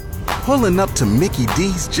Pulling up to Mickey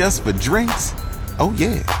D's just for drinks? Oh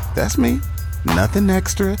yeah, that's me. Nothing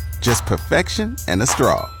extra, just perfection and a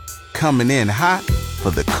straw. Coming in hot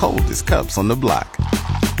for the coldest cups on the block.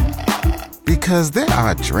 Because there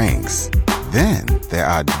are drinks. Then there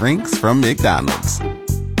are drinks from McDonald's.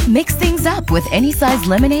 Mix things up with any size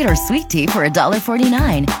lemonade or sweet tea for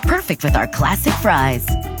 $1.49. Perfect with our classic fries.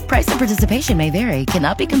 Price and participation may vary.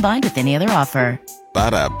 Cannot be combined with any other offer.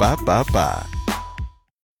 Ba-da-ba-ba-ba.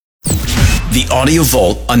 The Audio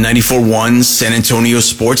Vault on 94.1 San Antonio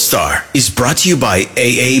Sports Star is brought to you by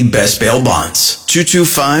AA Best Bail Bonds,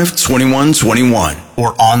 225-2121,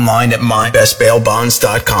 or online at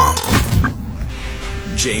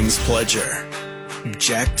mybestbailbonds.com. James Pledger,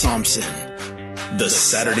 Jack Thompson, The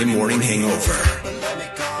Saturday Morning Hangover.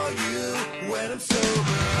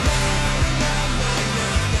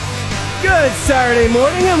 Good Saturday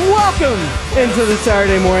morning and welcome into the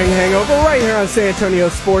Saturday Morning Hangover right here on San Antonio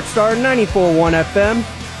Sports Star, 94.1 FM,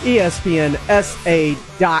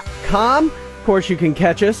 ESPNSA.com. Of course, you can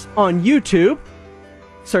catch us on YouTube.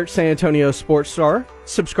 Search San Antonio Sports Star.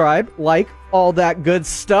 Subscribe, like, all that good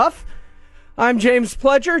stuff. I'm James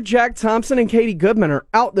Pledger. Jack Thompson and Katie Goodman are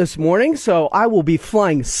out this morning, so I will be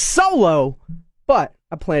flying solo, but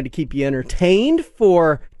I plan to keep you entertained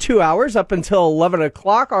for 2 hours up until 11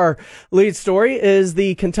 o'clock. Our lead story is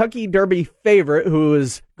the Kentucky Derby favorite, who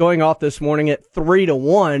is going off this morning at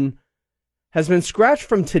 3-1, has been scratched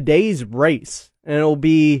from today's race. And it'll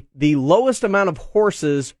be the lowest amount of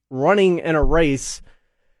horses running in a race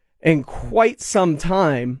in quite some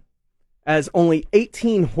time, as only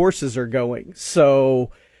 18 horses are going.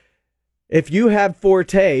 So if you have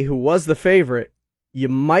Forte, who was the favorite, you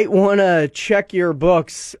might want to check your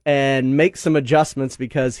books and make some adjustments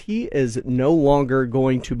because he is no longer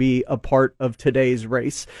going to be a part of today's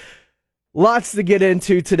race. Lots to get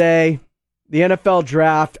into today. The NFL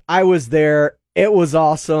draft, I was there. It was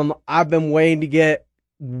awesome. I've been waiting to get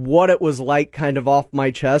what it was like kind of off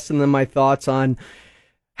my chest, and then my thoughts on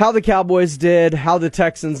how the Cowboys did, how the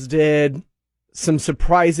Texans did, some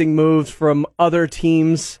surprising moves from other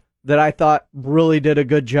teams that I thought really did a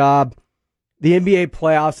good job. The NBA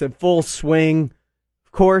playoffs in full swing.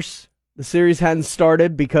 Of course, the series hadn't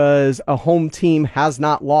started because a home team has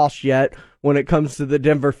not lost yet when it comes to the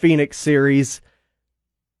Denver-Phoenix series.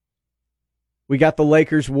 We got the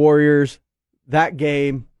Lakers-Warriors. That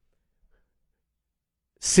game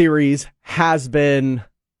series has been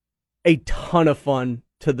a ton of fun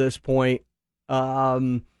to this point. Up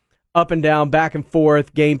and down, back and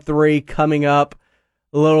forth. Game 3 coming up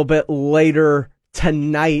a little bit later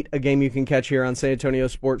tonight, a game you can catch here on San Antonio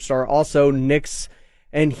Sports Star. Also, Knicks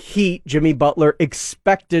and Heat. Jimmy Butler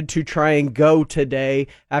expected to try and go today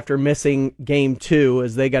after missing Game 2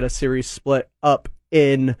 as they got a series split up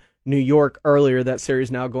in New York earlier. That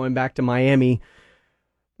series now going back to Miami.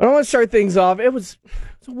 But I want to start things off. It was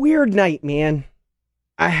a weird night, man.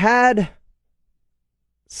 I had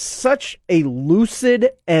such a lucid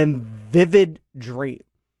and vivid dream.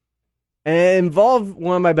 And it involved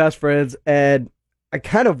one of my best friends, and I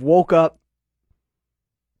kind of woke up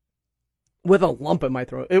with a lump in my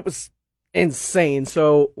throat. It was insane.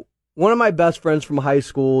 So one of my best friends from high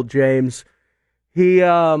school, James,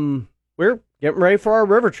 we're getting ready for our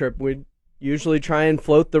river trip. We usually try and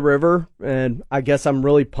float the river, and I guess I'm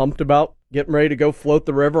really pumped about getting ready to go float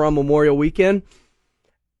the river on Memorial Weekend.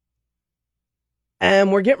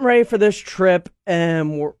 And we're getting ready for this trip,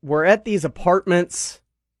 and we're at these apartments,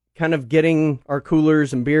 kind of getting our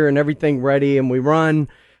coolers and beer and everything ready, and we run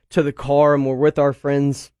to the car, and we're with our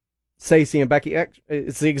friends, Stacey and Becky.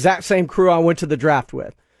 It's the exact same crew I went to the draft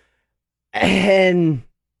with. And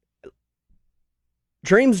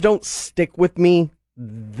dreams don't stick with me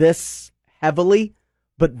this heavily,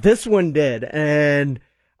 but this one did, and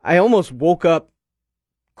I almost woke up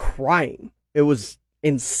crying. It was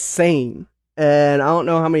insane. And I don't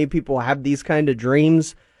know how many people have these kind of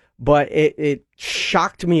dreams, but it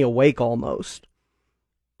shocked me awake almost.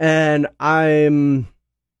 And I'm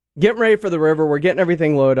getting ready for the river. We're getting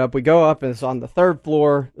everything loaded up. We go up, and it's on the 3rd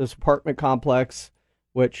floor, this apartment complex,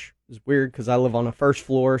 which is weird because I live on the 1st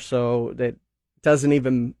floor, so that doesn't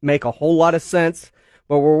even make a whole lot of sense.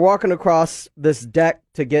 But we're walking across this deck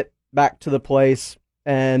to get back to the place,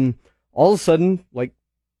 and all of a sudden, like,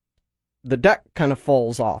 the deck kind of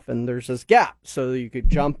falls off, and there's this gap, so you could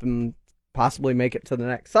jump and possibly make it to the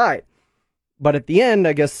next side. But at the end,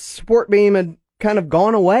 I guess support beam had kind of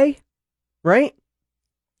gone away, right?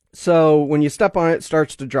 So when you step on it, it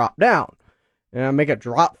starts to drop down. And I make a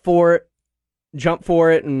drop for it, jump for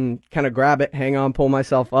it, and kind of grab it, hang on, pull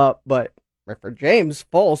myself up. But for James,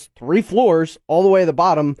 falls 3 floors all the way to the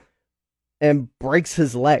bottom and breaks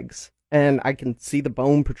his legs. and I can see the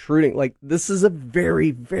bone protruding. Like, this is a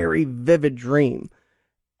very, very vivid dream.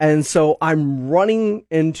 And so I'm running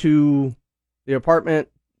into the apartment,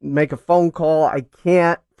 make a phone call. I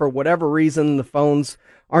can't, for whatever reason, the phones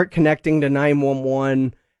aren't connecting to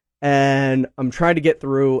 911, and I'm trying to get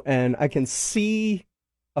through, and I can see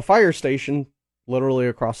a fire station literally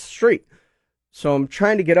across the street. So I'm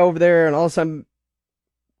trying to get over there, and all of a sudden,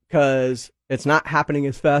 because it's not happening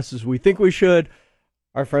as fast as we think we should,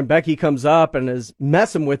 our friend Becky comes up and is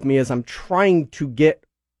messing with me as I'm trying to get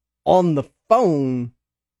on the phone,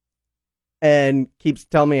 and keeps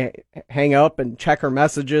telling me hang up and check her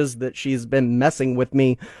messages that she's been messing with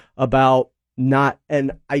me about not,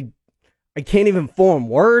 and I can't even form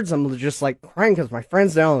words. I'm just like crying because my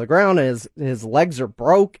friend's down on the ground and his legs are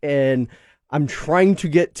broke, and I'm trying to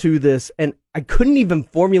get to this, and I couldn't even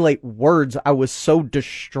formulate words. I was so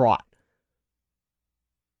distraught.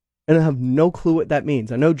 And I have no clue what that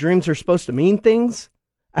means. I know dreams are supposed to mean things.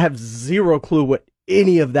 I have zero clue what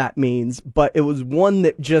any of that means, but it was one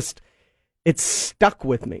that just, it stuck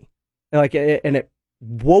with me. And it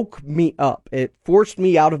woke me up. It forced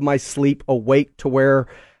me out of my sleep awake to where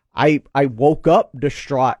I woke up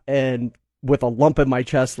distraught and with a lump in my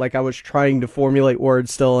chest, like I was trying to formulate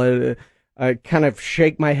words still. And I kind of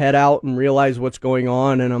shake my head out and realize what's going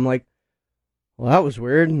on. And I'm like, well, that was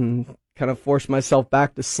weird. And kind of force myself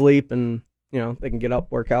back to sleep, and they can get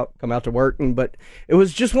up, work out, come out to work. But it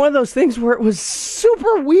was just one of those things where it was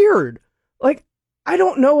super weird. Like, I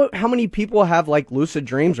don't know how many people have like lucid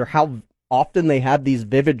dreams or how often they have these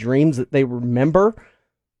vivid dreams that they remember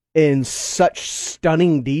in such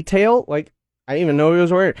stunning detail. Like, I didn't even know he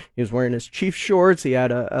was wearing. He was wearing his Chiefs shorts. He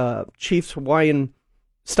had a Chiefs Hawaiian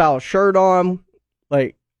style shirt on.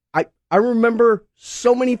 Like, I remember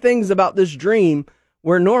so many things about this dream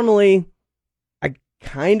where normally I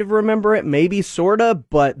kind of remember it, maybe sorta,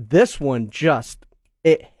 but this one just,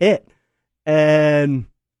 it hit. And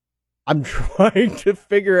I'm trying to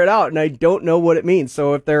figure it out, and I don't know what it means.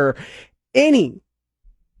 So if there are anybody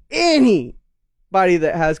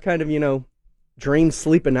that has kind of, dream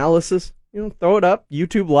sleep analysis, throw it up,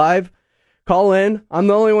 YouTube Live, call in. I'm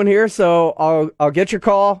the only one here, so I'll get your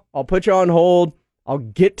call. I'll put you on hold. I'll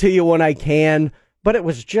get to you when I can. But it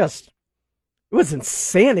was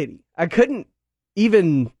insanity. I couldn't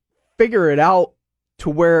even figure it out to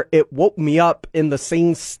where it woke me up in the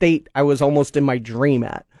same state I was almost in my dream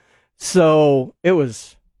at. So it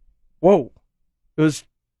was, whoa. It was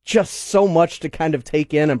just so much to kind of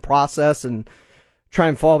take in and process and try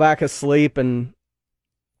and fall back asleep. And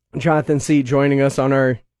Jonathan C. joining us on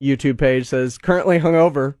our YouTube page says, currently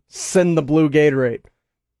hungover, send the blue Gatorade.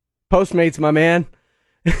 Postmates, my man.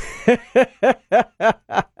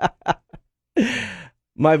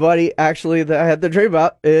 My buddy, actually, that I had the dream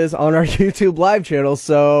about is on our YouTube Live channel.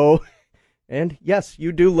 So, and yes,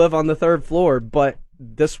 you do live on the 3rd floor, but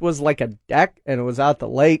this was like a deck, and it was out the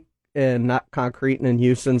lake and not concrete and in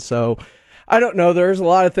Houston. So I don't know. There's a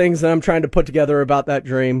lot of things that I'm trying to put together about that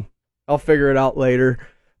dream. I'll figure it out later.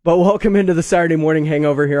 But welcome into the Saturday morning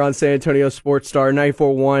hangover here on San Antonio Sports Star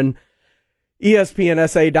 94.1,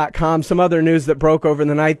 ESPNSA.com. Some other news that broke over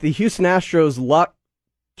the night. The Houston Astros' luck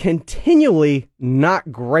continually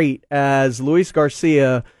not great, as Luis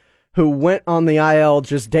Garcia, who went on the IL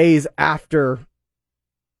just days after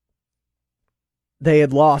they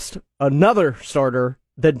had lost another starter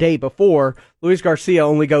the day before. Luis Garcia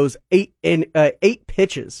only goes 8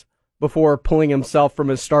 pitches before pulling himself from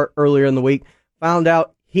his start earlier in the week. Found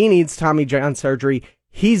out he needs Tommy John surgery.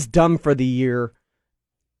 He's done for the year.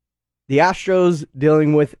 The Astros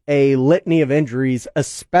dealing with a litany of injuries,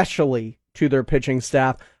 especially to their pitching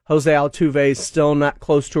staff. Jose Altuve still not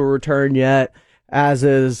close to a return yet, as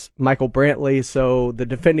is Michael Brantley. So the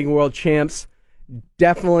defending world champs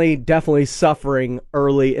definitely suffering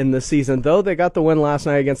early in the season. Though they got the win last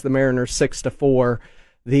night against the Mariners 6-4.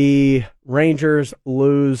 The Rangers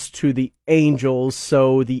lose to the Angels.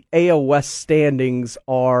 So the AL West standings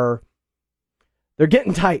they're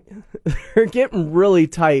getting tight. They're getting really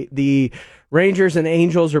tight. The Rangers and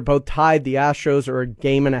Angels are both tied. The Astros are a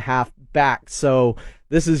game and a half back. So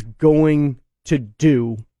this is going to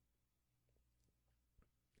do,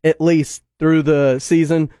 at least through the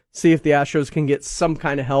season, see if the Astros can get some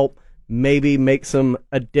kind of help, maybe make some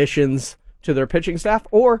additions to their pitching staff,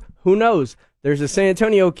 or who knows? There's a San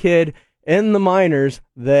Antonio kid in the minors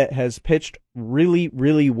that has pitched really,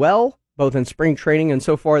 really well, both in spring training and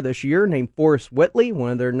so far this year, named Forrest Whitley,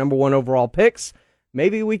 one of their number 1 overall picks.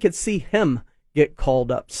 Maybe we could see him get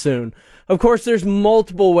called up soon. Of course, there's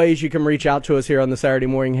multiple ways you can reach out to us here on the Saturday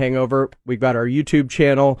Morning Hangover. We've got our YouTube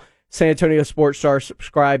channel, San Antonio Sports Star.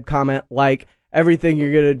 Subscribe, comment, like, everything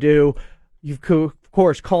you're going to do. You could, of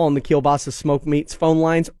course, call on the Kielbasa Smoke Meats phone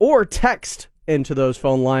lines or text into those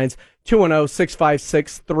phone lines,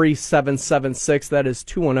 210-656-3776. That is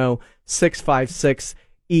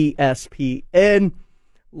 210-656-ESPN.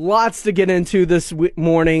 Lots to get into this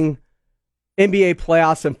morning. NBA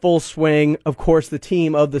playoffs in full swing. Of course, the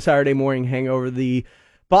team of the Saturday morning hangover, the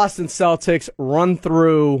Boston Celtics, run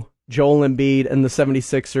through Joel Embiid and the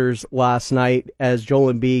 76ers last night as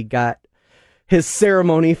Joel Embiid got his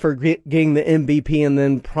ceremony for getting the MVP and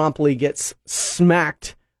then promptly gets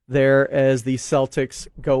smacked there as the Celtics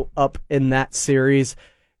go up in that series.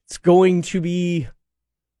 It's going to be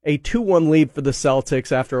a 2-1 lead for the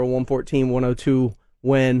Celtics after a 114-102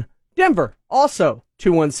 win. Denver also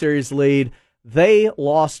 2-1 series lead. They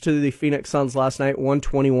lost to the Phoenix Suns last night,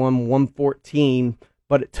 121-114,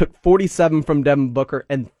 but it took 47 from Devin Booker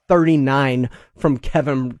and 39 from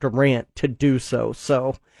Kevin Durant to do so.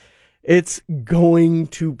 So it's going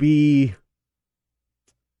to be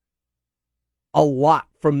a lot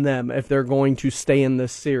from them if they're going to stay in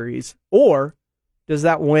this series. Or does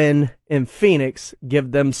that win in Phoenix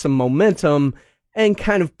give them some momentum and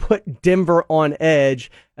kind of put Denver on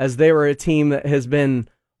edge, as they were a team that has been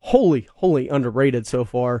wholly underrated so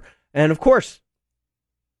far? And of course,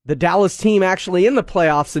 the Dallas team actually in the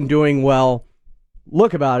playoffs and doing well.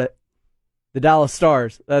 Look about it. The Dallas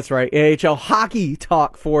Stars. That's right. AHL hockey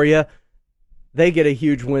talk for you. They get a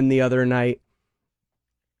huge win the other night.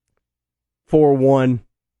 4-1.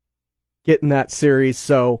 Getting that series.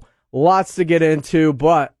 So lots to get into,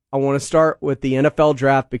 but I want to start with the NFL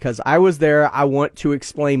draft because I was there. I want to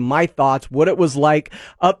explain my thoughts, what it was like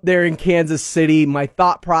up there in Kansas City, my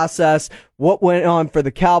thought process, what went on for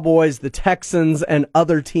the Cowboys, the Texans, and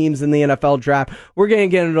other teams in the NFL draft. We're going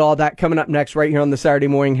to get into all that coming up next right here on the Saturday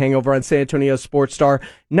Morning Hangover on San Antonio Sports Star,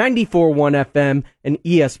 94.1 FM, and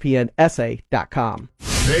ESPNSA.com.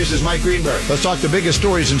 This is Mike Greenberg. Let's talk the biggest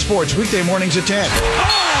stories in sports weekday mornings at 10.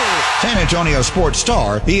 San Antonio Sports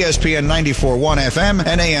Star, ESPN 94.1 FM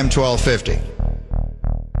and AM 1250.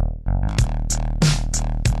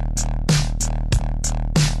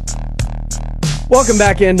 Welcome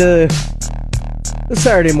back into the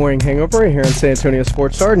Saturday Morning Hangover right here on San Antonio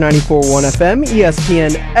Sports Star, 94.1 FM,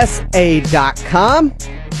 ESPNSA.com.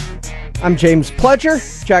 I'm James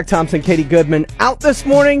Pledger. Jack Thompson, Katie Goodman out this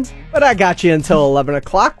morning, but I got you until 11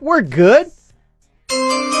 o'clock. We're good.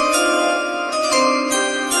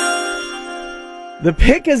 The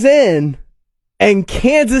pick is in, and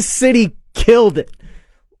Kansas City killed it.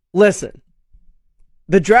 Listen,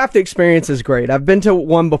 the draft experience is great. I've been to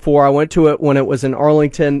one before. I went to it when it was in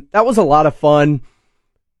Arlington. That was a lot of fun.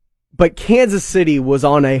 But Kansas City was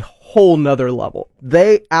on a whole nother level.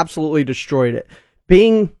 They absolutely destroyed it.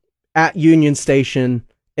 Being at Union Station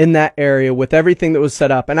in that area with everything that was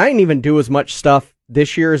set up, and I didn't even do as much stuff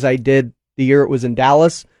this year as I did the year it was in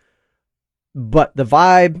Dallas. But the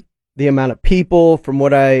vibe, the amount of people, from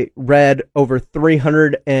what I read, over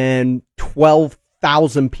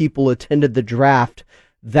 312,000 people attended the draft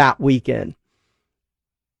that weekend.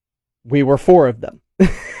 We were 4 of them.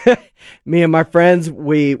 Me and my friends,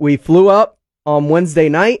 we flew up on Wednesday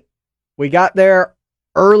night. We got there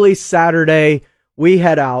early Saturday. We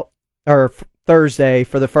head out, or Thursday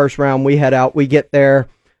for the first round. We head out. We get there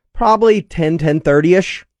probably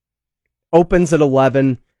 10:30ish. Opens at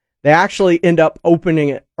 11. They actually end up opening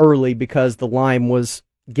it early because the line was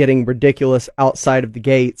getting ridiculous outside of the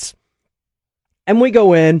gates. And we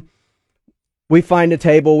go in, we find a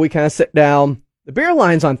table, we kind of sit down. The beer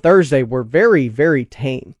lines on Thursday were very, very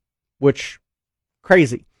tame, which,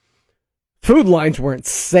 crazy. Food lines were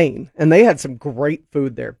insane, and they had some great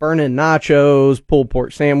food there. Burnin' nachos, pulled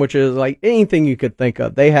pork sandwiches, like anything you could think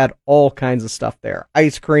of. They had all kinds of stuff there.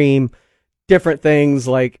 Ice cream, different things,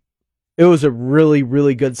 like it was a really,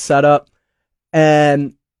 really good setup.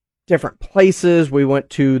 And different places. We went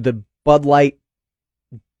to the Bud Light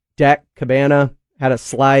deck cabana, had a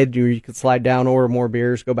slide. You could slide down, order more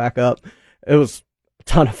beers, go back up. It was a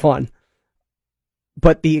ton of fun.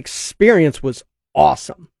 But the experience was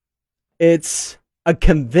awesome. It's a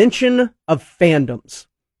convention of fandoms,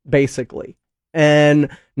 basically. And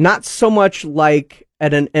not so much like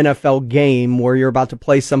at an NFL game where you're about to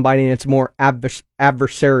play somebody and it's more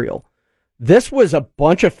adversarial. This was a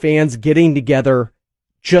bunch of fans getting together,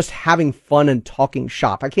 just having fun and talking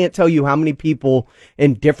shop. I can't tell you how many people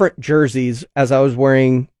in different jerseys, as I was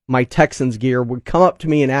wearing my Texans gear, would come up to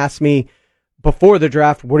me and ask me before the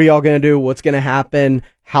draft, what are y'all going to do? What's going to happen?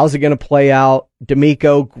 How's it going to play out?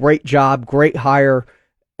 D'Amico, great job, great hire.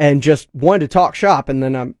 and just wanted to talk shop. And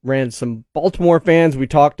then I ran some Baltimore fans. We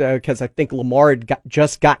talked because I think Lamar had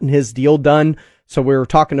just gotten his deal done. So we were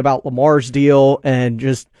talking about Lamar's deal and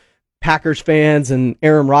just Packers fans and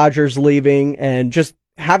Aaron Rodgers leaving and just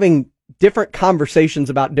having different conversations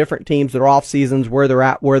about different teams, their off seasons, where they're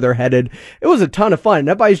at, where they're headed. It was a ton of fun.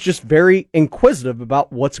 Everybody's just very inquisitive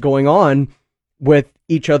about what's going on with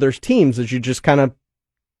each other's teams as you just kind of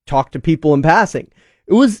talk to people in passing.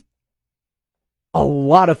 It was a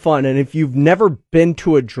lot of fun. And if you've never been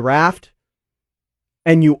to a draft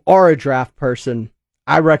and you are a draft person,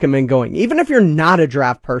 I recommend going. Even if you're not a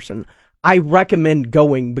draft person, I recommend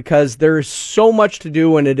going because there is so much to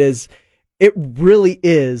do, and it really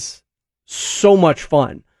is so much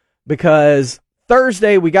fun. Because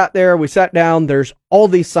Thursday we got there, we sat down, there's all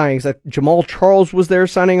these signings. Jamal Charles was there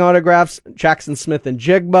signing autographs, Jackson Smith and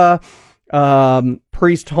Jigba,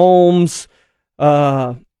 Priest Holmes,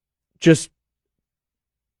 just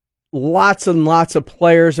lots and lots of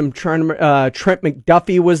players. I'm trying to, Trent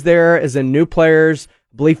McDuffie was there as in new players.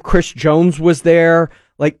 I believe Chris Jones was there.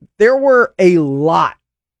 Like, there were a lot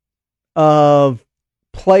of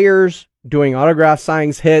players doing autograph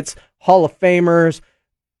signings, hits, Hall of Famers,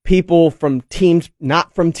 people from teams,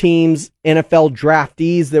 not from teams, NFL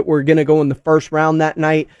draftees that were going to go in the first round that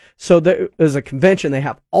night. So there's a convention. They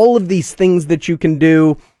have all of these things that you can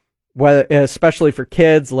do, whether, especially for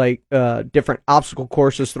kids, like different obstacle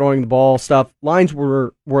courses, throwing the ball, stuff. Lines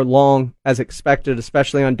were long as expected,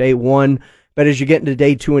 especially on day one. But as you get into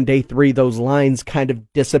day 2 and day 3, those lines kind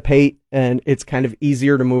of dissipate and it's kind of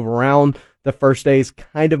easier to move around. The first day is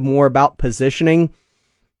kind of more about positioning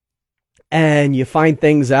and you find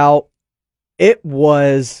things out. It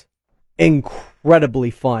was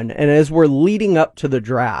incredibly fun. And as we're leading up to the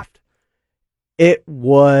draft, it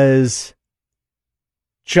was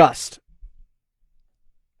just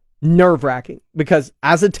nerve-wracking because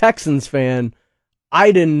as a Texans fan,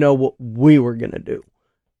 I didn't know what we were going to do.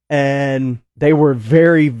 And they were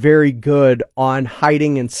very, very good on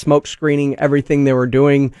hiding and smoke screening everything they were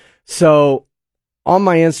doing. So on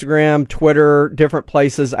my Instagram, Twitter, different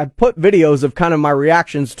places, I put videos of kind of my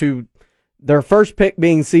reactions to their first pick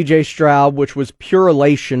being CJ Stroud, which was pure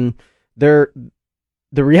elation. The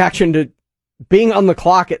reaction to being on the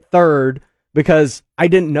clock at third, because I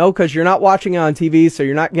didn't know, because you're not watching it on TV, so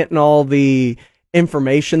you're not getting all the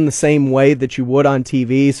information the same way that you would on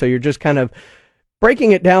TV. So you're just kind of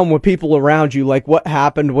breaking it down with people around you, like what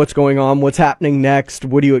happened, what's going on, what's happening next,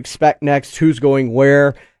 what do you expect next, who's going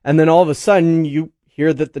where, and then all of a sudden you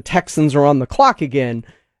hear that the Texans are on the clock again,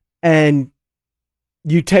 and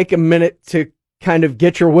you take a minute to kind of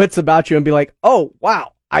get your wits about you and be like, oh,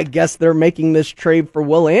 wow, I guess they're making this trade for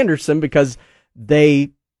Will Anderson because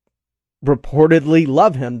they reportedly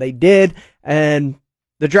love him. They did, and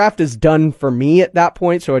the draft is done for me at that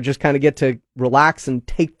point, so I just kind of get to relax and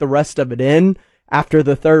take the rest of it in after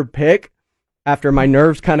the third pick, after my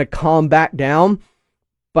nerves kind of calm back down.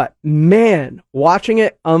 But man, watching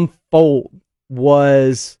it unfold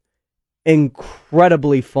was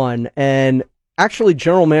incredibly fun. And actually,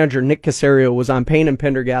 General Manager Nick Caserio was on Payne and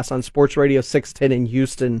Pendergast on Sports Radio 610 in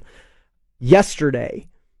Houston yesterday.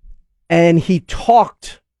 And he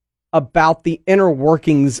talked about the inner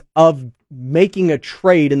workings of making a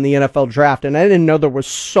trade in the NFL draft. And I didn't know there was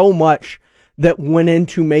so much that went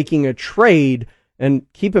into making a trade. And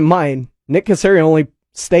keep in mind, Nick Caserio only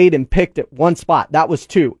stayed and picked at one spot. That was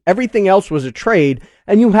 2. Everything else was a trade,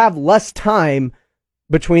 and you have less time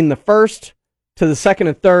between the first to the second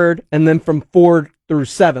and third, and then from 4 through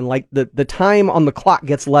 7. Like, the time on the clock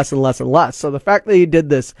gets less and less and less. So the fact that he did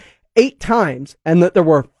this 8 times, and that there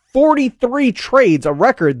were 43 trades, a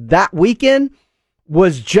record that weekend,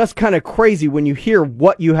 was just kind of crazy when you hear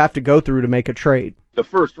what you have to go through to make a trade. The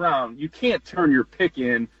first round, you can't turn your pick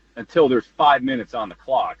in until there's 5 minutes on the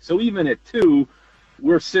clock. So even at 2,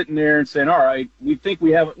 we're sitting there and saying, all right, we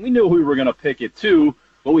knew we were going to pick at 2,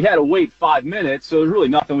 but we had to wait 5 minutes. So there's really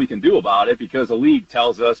nothing we can do about it because the league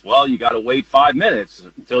tells us, well, you got to wait 5 minutes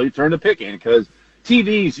until you turn the pick in, because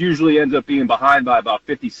TVs usually ends up being behind by about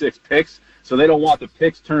 56 picks. So they don't want the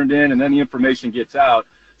picks turned in and then the information gets out.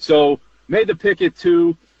 So made the pick at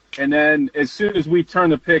 2. And then as soon as we turn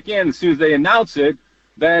the pick in, as soon as they announce it,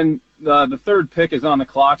 then the third pick is on the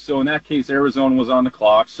clock. So in that case, Arizona was on the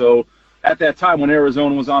clock. So at that time when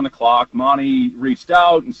Arizona was on the clock, Monty reached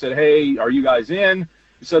out and said, hey, are you guys in?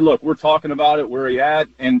 He said, look, we're talking about it. Where are you at?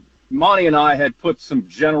 And Monty and I had put some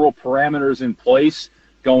general parameters in place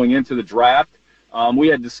going into the draft. We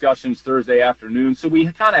had discussions Thursday afternoon. So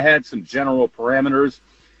we kind of had some general parameters.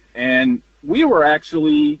 And we were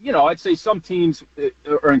actually, I'd say some teams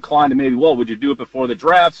are inclined to maybe, well, would you do it before the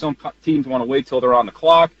draft? Some teams want to wait till they're on the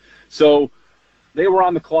clock. So they were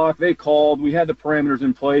on the clock. They called. We had the parameters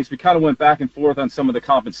in place. We kind of went back and forth on some of the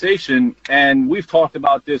compensation, and we've talked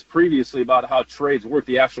about this previously about how trades work,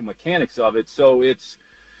 the actual mechanics of it. So it's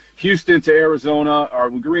Houston to Arizona. Are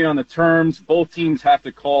we agreeing on the terms? Both teams have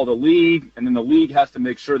to call the league, and then the league has to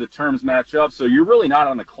make sure the terms match up. So you're really not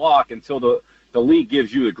on the clock until the league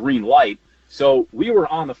gives you the green light. So we were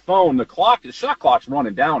on the phone. The shot clock's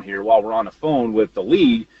running down here while we're on the phone with the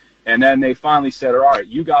league. And then they finally said, all right,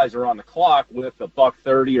 you guys are on the clock with the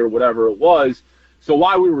 $1.30 or whatever it was. So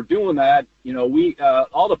while we were doing that, we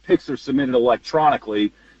all the picks are submitted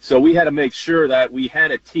electronically. So we had to make sure that we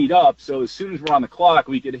had it teed up. So as soon as we're on the clock,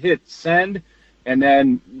 we could hit send, and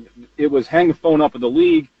then it was hang the phone up with the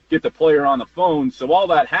league, get the player on the phone. So all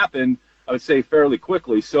that happened, I would say, fairly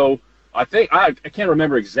quickly. So I think I can't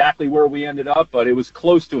remember exactly where we ended up, but it was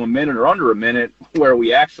close to a minute or under a minute where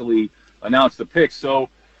we actually announced the picks. So,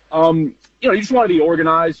 you just want to be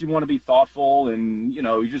organized. You want to be thoughtful, and,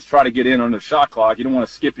 you just try to get in on the shot clock. You don't want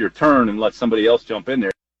to skip your turn and let somebody else jump in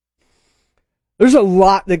there. There's a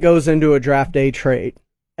lot that goes into a draft day trade,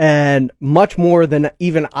 and much more than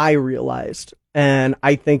even I realized. And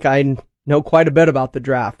I think I know quite a bit about the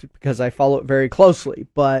draft because I follow it very closely,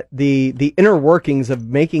 but the inner workings of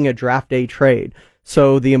making a draft day trade.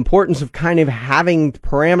 So the importance of kind of having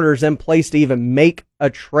parameters in place to even make a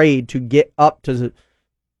trade to get up to,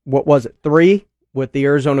 what was it, 3 with the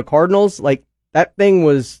Arizona Cardinals? Like, that thing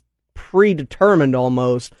was predetermined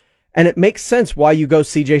almost. And it makes sense why you go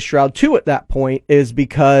CJ Stroud 2 at that point, is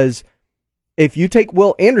because if you take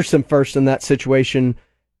Will Anderson first in that situation,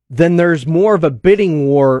 then there's more of a bidding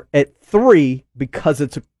war at 3 because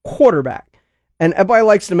it's a quarterback. And everybody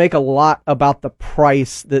likes to make a lot about the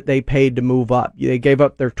price that they paid to move up. They gave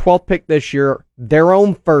up their 12th pick this year, their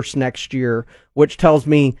own first next year, which tells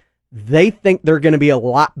me they think they're going to be a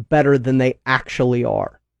lot better than they actually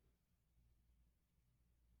are.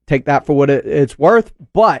 Take that for what it's worth.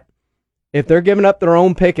 But if they're giving up their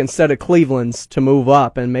own pick instead of Cleveland's to move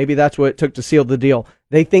up, and maybe that's what it took to seal the deal,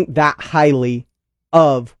 they think that highly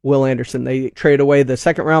of Will Anderson. They trade away the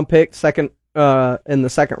second round pick, in the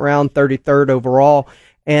second round, 33rd overall,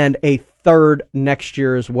 and a third next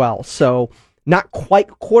year as well. So not quite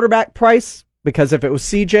quarterback price, because if it was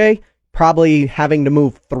CJ, probably having to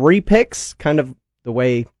move 3 picks, kind of the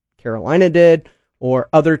way Carolina did, or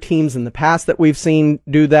other teams in the past that we've seen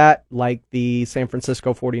do that, like the San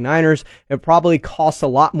Francisco 49ers. It probably costs a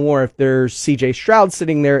lot more if there's CJ Stroud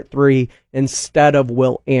sitting there at 3 instead of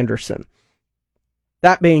Will Anderson.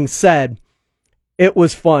 That being said, it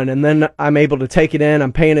was fun, and then I'm able to take it in.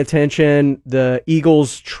 I'm paying attention. The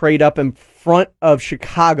Eagles trade up in front of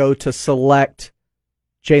Chicago to select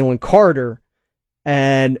Jalen Carter,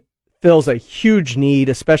 and fills a huge need,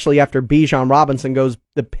 especially after Bijan Robinson goes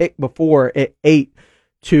the pick before at 8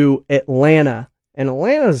 to Atlanta. And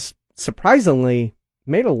Atlanta's surprisingly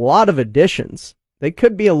made a lot of additions. They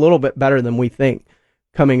could be a little bit better than we think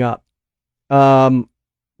coming up.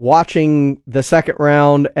 Watching the second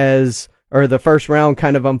round or the first round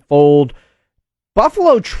kind of unfold,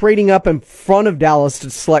 Buffalo trading up in front of Dallas to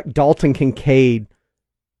select Dalton Kincaid.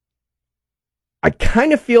 I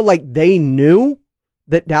kind of feel like they knew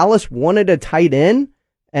that Dallas wanted a tight end,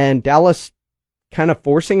 and Dallas kind of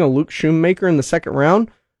forcing a Luke Shoemaker in the second round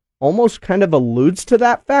almost kind of alludes to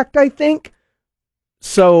that fact, I think.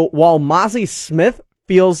 So while Mozzie Smith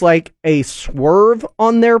feels like a swerve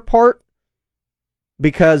on their part,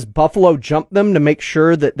 because Buffalo jumped them to make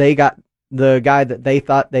sure that they got the guy that they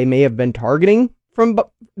thought they may have been targeting from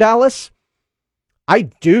Dallas, I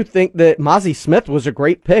do think that Mozzie Smith was a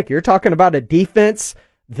great pick. You're talking about a defense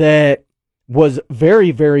that was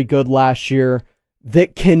very, very good last year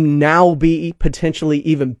that can now be potentially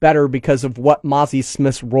even better because of what Mozzie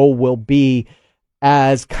Smith's role will be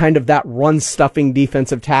as kind of that run-stuffing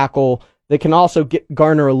defensive tackle that can also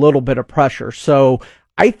garner a little bit of pressure. So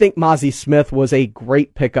I think Mozzie Smith was a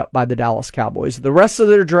great pickup by the Dallas Cowboys. The rest of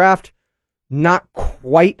their draft, not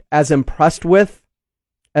quite as impressed with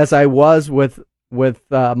as I was with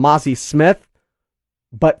Mozzie Smith,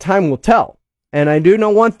 but time will tell. And I do know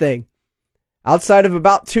one thing. Outside of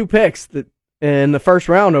about 2 picks in the first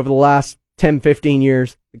round over the last 10, 15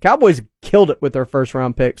 years, the Cowboys killed it with their first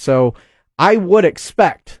round pick. So I would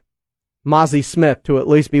expect Mozzie Smith to at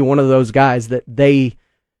least be one of those guys that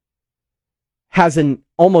has an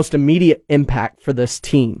almost immediate impact for this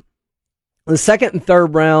team. The second and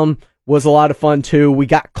third round was a lot of fun too. We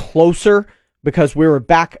got closer because we were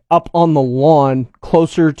back up on the lawn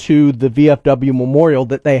closer to the VFW Memorial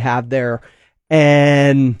that they have there.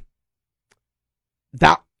 And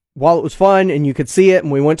that while it was fun and you could see it,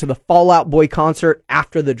 and we went to the Fall Out Boy concert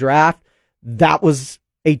after the draft, that was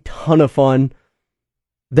a ton of fun.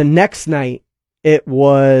 The next night, it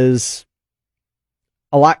was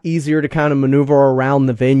a lot easier to kind of maneuver around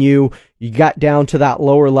the venue. You got down to that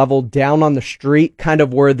lower level, down on the street, kind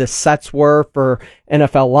of where the sets were for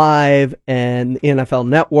NFL Live and NFL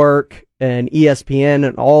Network and ESPN,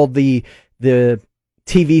 and all the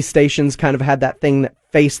TV stations kind of had that thing that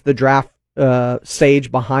faced the draft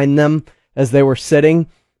stage behind them as they were sitting.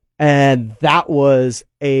 And that was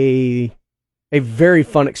a very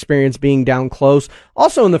fun experience being down close.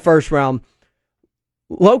 Also in the first round,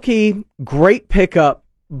 low-key, great pickup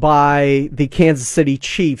by the Kansas City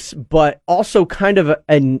Chiefs, but also kind of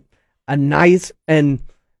a nice, and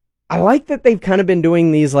I like that they've kind of been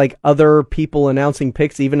doing these like other people announcing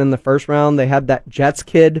picks even in the first round. They had that Jets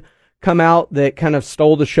kid come out that kind of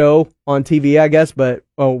stole the show on TV, I guess, but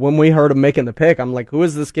when we heard him making the pick, I'm like, who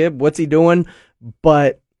is this kid? What's he doing?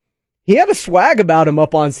 But he had a swag about him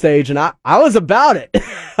up on stage, and I was about it.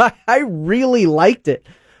 I really liked it.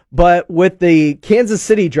 But with the Kansas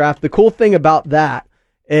City draft, the cool thing about that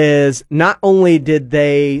is not only did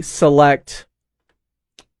they select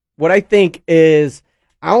what I think is,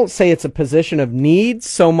 I don't say it's a position of need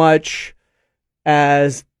so much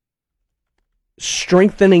as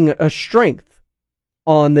strengthening a strength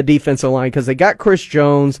on the defensive line, because they got Chris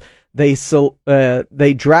Jones. They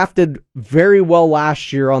drafted very well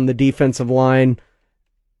last year on the defensive line,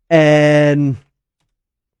 and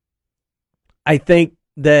I think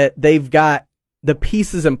that they've got the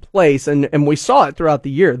pieces in place, and we saw it throughout the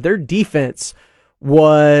year. Their defense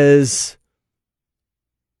was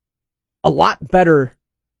a lot better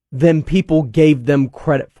than people gave them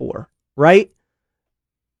credit for, right?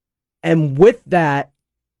 And with that,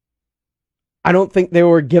 I don't think they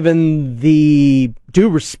were given the due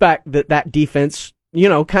respect that defense,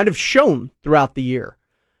 kind of shown throughout the year.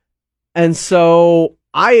 And so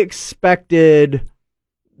I expected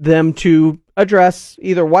them to address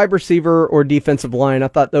either wide receiver or defensive line. I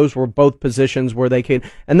thought those were both positions where they could,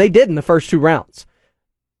 and they did in the first two rounds.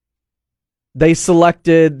 They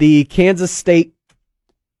selected the Kansas State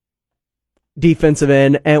defensive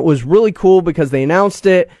end, and it was really cool because they announced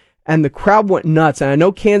it and the crowd went nuts. And I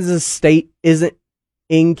know Kansas State isn't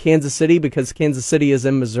in Kansas City because Kansas City is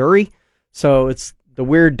in Missouri, so it's the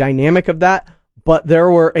weird dynamic of that. But there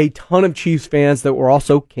were a ton of Chiefs fans that were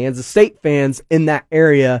also Kansas State fans in that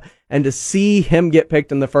area, and to see him get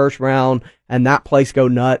picked in the first round and that place go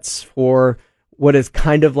nuts for what is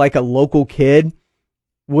kind of like a local kid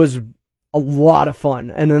was a lot of fun.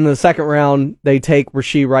 And then the second round, they take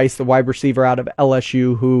Rashee Rice, the wide receiver out of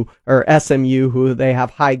LSU, or SMU, who they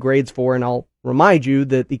have high grades for. And I'll remind you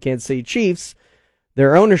that the Kansas City Chiefs,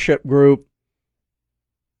 their ownership group,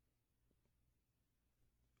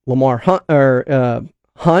 Lamar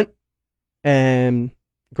Hunt and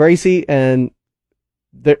Gracie, and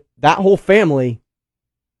that whole family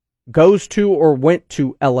goes to or went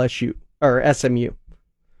to LSU or SMU.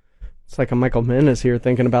 It's like a Michael Menes here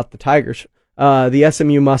thinking about the Tigers, the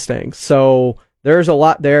SMU Mustangs. So there's a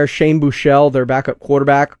lot there. Shane Buechele, their backup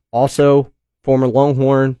quarterback, also former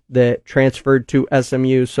Longhorn that transferred to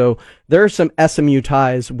SMU. So there are some SMU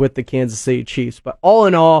ties with the Kansas City Chiefs. But all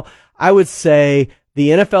in all, I would say the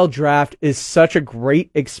NFL draft is such a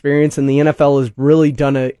great experience, and the NFL has really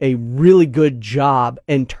done a really good job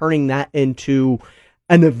in turning that into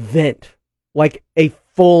an event, like a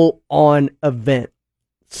full-on event.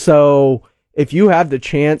 So if you have the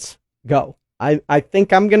chance, go. I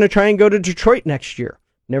think I'm going to try and go to Detroit next year.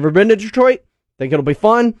 Never been to Detroit. Think it'll be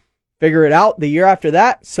fun. Figure it out. The year after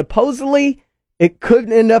that, supposedly, it could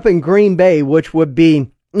end up in Green Bay, which would be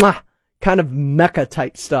kind of Mecca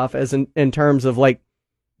type stuff, as in terms of like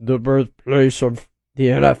the birthplace of the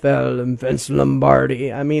NFL and Vince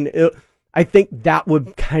Lombardi. I mean, I think that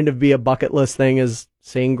would kind of be a bucket list thing, is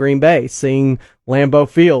seeing Green Bay, seeing Lambeau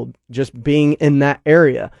Field, just being in that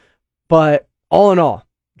area. But all in all,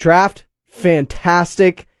 draft,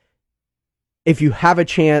 fantastic. If you have a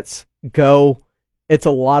chance, go. It's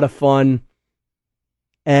a lot of fun,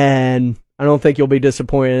 and I don't think you'll be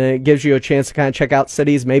disappointed. And it gives you a chance to kind of check out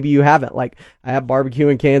cities maybe you haven't. Like, I have barbecue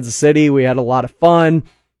in Kansas City. We had a lot of fun,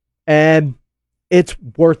 and it's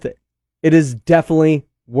worth it. It is definitely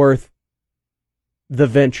worth the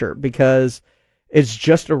venture because it's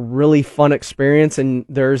just a really fun experience, and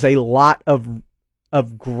there's a lot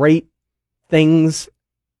of great things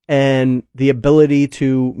and the ability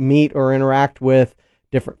to meet or interact with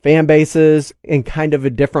different fan bases in kind of a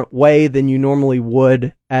different way than you normally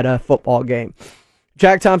would at a football game.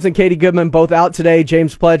 Jack Thompson, Katie Goodman, both out today.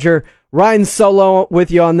 James Pledger riding solo with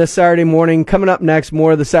you on this Saturday morning. Coming up next,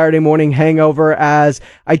 more of the Saturday morning hangover as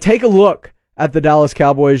I take a look at the Dallas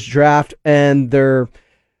Cowboys draft and their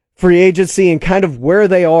free agency and kind of where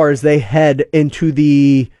they are as they head into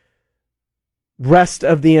the rest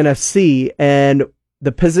of the NFC and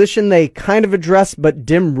the position they kind of addressed but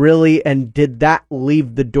didn't really, and did that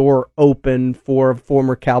leave the door open for a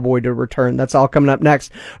former Cowboy to return? That's all coming up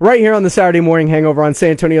next right here on the Saturday Morning Hangover on San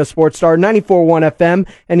Antonio Sports Star 94.1 FM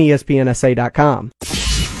and ESPNSA.com.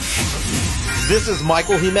 This is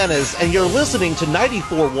Michael Jimenez, and you're listening to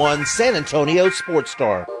 94.1 San Antonio Sports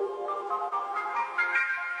Star.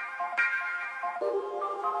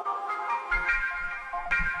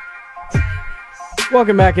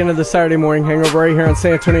 Welcome back into the Saturday Morning Hangover right here on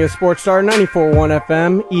San Antonio Sports Star 94.1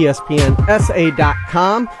 FM,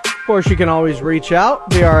 ESPNSA.com. Of course, you can always reach out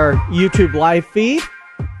via our YouTube live feed,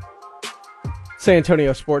 San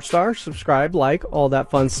Antonio Sports Star. Subscribe, like, all that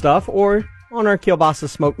fun stuff. Or on our Kielbasa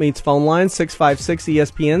Smoke Meats phone line,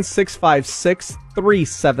 656-ESPN,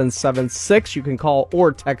 656-3776. You can call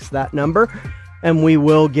or text that number, and we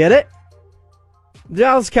will get it.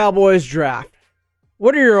 Dallas Cowboys draft.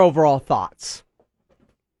 What are your overall thoughts?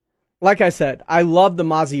 Like I said, I love the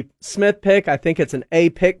Mozzie Smith pick. I think it's an A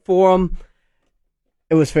pick for him.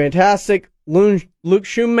 It was fantastic. Luke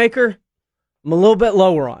Shoemaker, I'm a little bit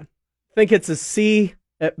lower on. I think it's a C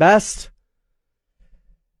at best.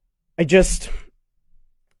 I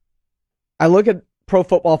look at Pro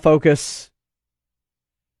Football Focus.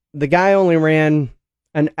 The guy only ran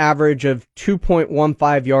an average of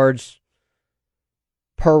 2.15 yards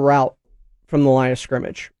per route from the line of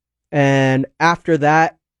scrimmage. And after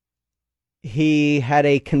that, he had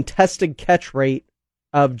a contested catch rate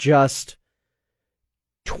of just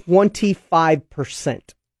 25%.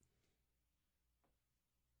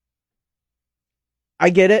 I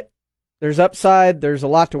get it. There's upside. There's a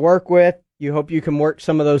lot to work with. You hope you can work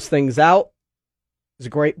some of those things out. He's a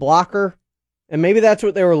great blocker. And maybe that's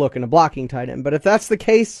what they were looking, a blocking tight end. But if that's the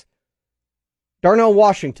case, Darnell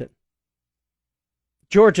Washington,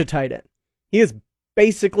 Georgia tight end. He is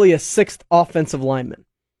basically a sixth offensive lineman.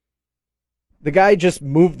 The guy just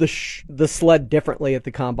moved the sled differently at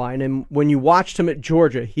the combine, and when you watched him at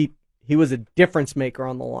Georgia, he was a difference maker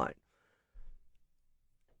on the line.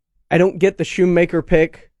 I don't get the Shoemaker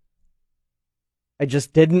pick. I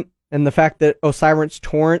just didn't, and the fact that O'Cyrus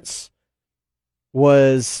Torrence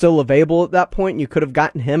was still available at that point, and you could have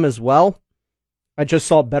gotten him as well. I just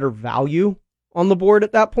saw better value on the board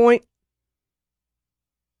at that point.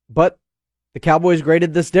 But the Cowboys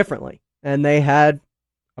graded this differently, and they had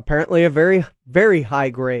apparently a very, very high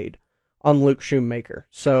grade on Luke Shoemaker.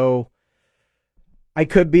 So I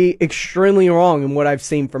could be extremely wrong in what I've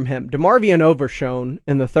seen from him. DeMarvion Overshown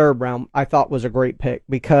in the third round I thought was a great pick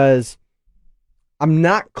because I'm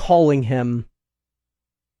not calling him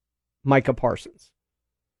Micah Parsons,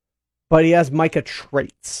 but he has Micah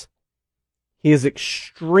traits. He is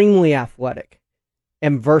extremely athletic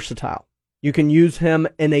and versatile. You can use him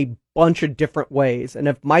in a bunch of different ways. And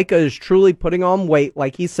if Micah is truly putting on weight,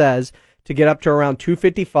 like he says, to get up to around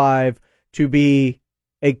 255, to be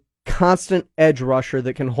a constant edge rusher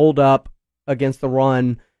that can hold up against the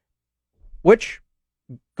run, which,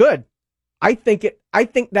 good. I think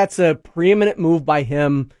that's a preeminent move by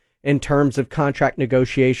him in terms of contract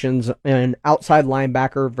negotiations and outside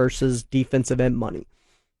linebacker versus defensive end money.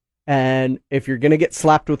 And if you're going to get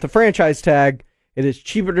slapped with the franchise tag, it is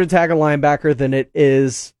cheaper to tag a linebacker than it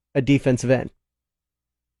is a defensive end.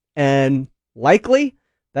 And likely,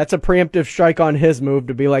 that's a preemptive strike on his move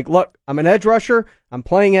to be like, look, I'm an edge rusher. I'm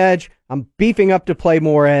playing edge. I'm beefing up to play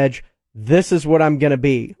more edge. This is what I'm going to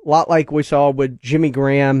be. A lot like we saw with Jimmy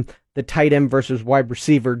Graham, the tight end versus wide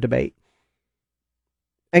receiver debate.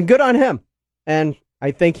 And good on him. And I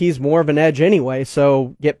think he's more of an edge anyway,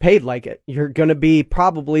 so get paid like it. You're going to be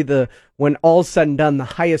probably when all's said and done, the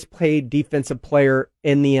highest paid defensive player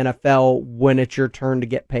in the NFL when it's your turn to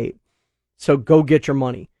get paid. So go get your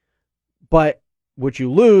money. But what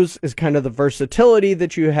you lose is kind of the versatility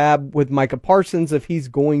that you have with Micah Parsons if he's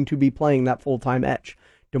going to be playing that full-time edge.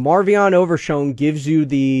 DeMarvion Overshown gives you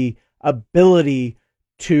the ability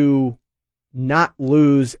to not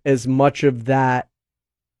lose as much of that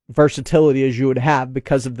versatility as you would have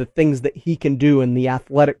because of the things that he can do and the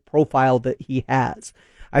athletic profile that he has.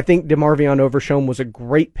 I think DeMarvion Overshown was a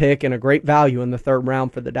great pick and a great value in the third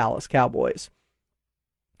round for the Dallas Cowboys.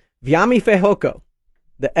 Viami Fehoko,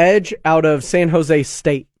 the edge out of San Jose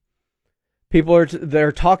State.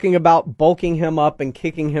 They're talking about bulking him up and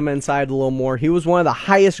kicking him inside a little more. He was one of the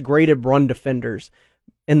highest graded run defenders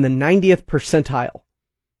in the 90th percentile.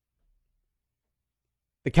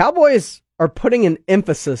 the Cowboys are putting an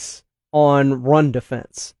emphasis on run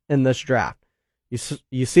defense in this draft.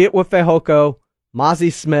 You see it with Fehoko,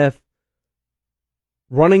 Mozzie Smith,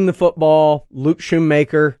 running the football, Luke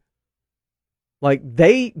Shoemaker. Like,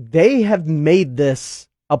 they have made this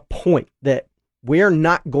a point that we're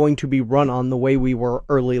not going to be run on the way we were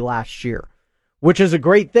early last year, which is a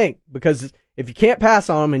great thing, because if you can't pass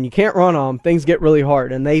on them and you can't run on them, things get really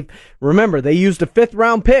hard. And they used a 5th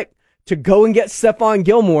round pick to go and get Stephon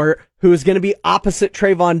Gilmore, who is going to be opposite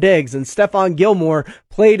Trayvon Diggs. And Stephon Gilmore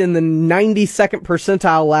played in the 92nd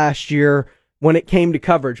percentile last year when it came to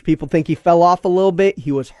coverage. People think he fell off a little bit.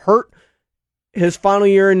 He was hurt his final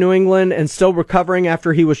year in New England and still recovering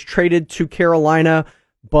after he was traded to Carolina,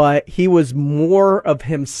 but he was more of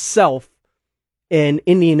himself in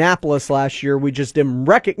Indianapolis last year. We just didn't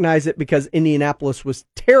recognize it because Indianapolis was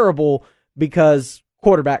terrible because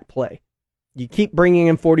quarterback play. You keep bringing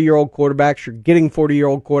in 40-year-old quarterbacks, you're getting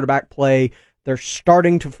 40-year-old quarterback play. They're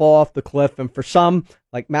starting to fall off the cliff, and for some,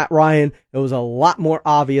 like Matt Ryan, it was a lot more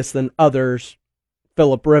obvious than others,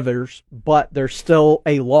 Phillip Rivers, but there's still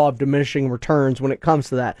a law of diminishing returns when it comes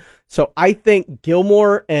to that. So I think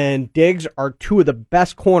Gilmore and Diggs are two of the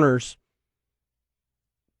best corners,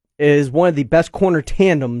 is one of the best corner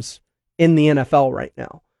tandems in the NFL right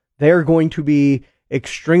now. They're going to be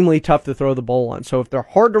extremely tough to throw the ball on. So if they're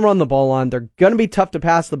hard to run the ball on, they're going to be tough to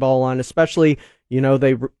pass the ball on, especially,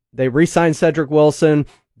 they re-signed Cedric Wilson.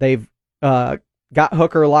 They've got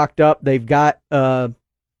Hooker locked up. They've got Javon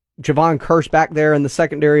Kearse back there in the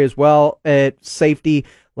secondary as well at safety.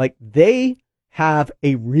 Like, they have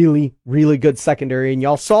a really, really good secondary. And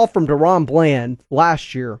y'all saw from DeRon Bland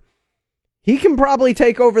last year, he can probably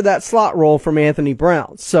take over that slot role from Anthony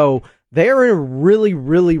Brown. So they're in a really,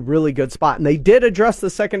 really, really good spot. And they did address the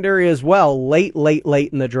secondary as well late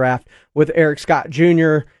in the draft with Eric Scott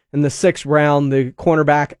Jr. in the 6th round, the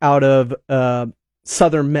cornerback out of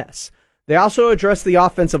Southern Miss. They also addressed the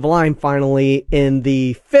offensive line finally in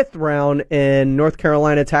the 5th round in North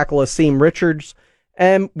Carolina tackle Asim Richards.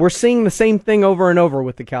 And we're seeing the same thing over and over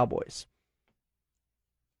with the Cowboys.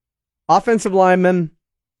 Offensive linemen,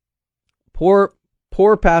 poor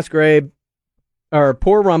pass grade, or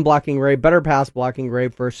poor run blocking grade, better pass blocking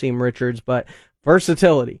grade for Asim Richards, but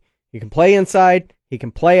versatility. He can play inside, he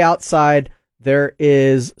can play outside. There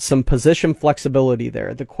is some position flexibility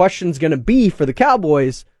there. The question's going to be for the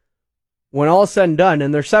Cowboys, when all is said and done,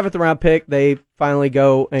 in their 7th round pick, they finally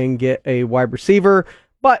go and get a wide receiver.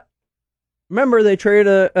 But remember, they traded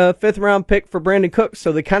a 5th round pick for Brandon Cooks,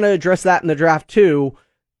 so they kind of addressed that in the draft too,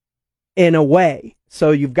 in a way.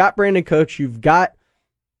 So you've got Brandon Cooks, you've got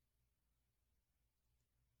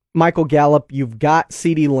Michael Gallup, you've got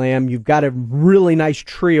CeeDee Lamb, you've got a really nice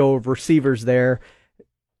trio of receivers there.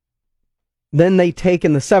 Then they take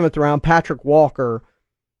in the 7th round Patrick Walker,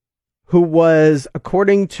 who was,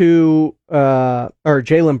 according to, or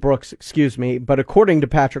Jalen Brooks, but according to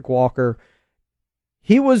Patrick Walker,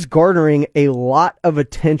 he was garnering a lot of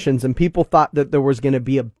attentions, and people thought that there was going to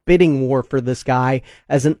be a bidding war for this guy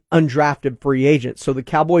as an undrafted free agent. So the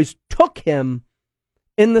Cowboys took him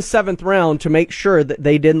in the 7th round to make sure that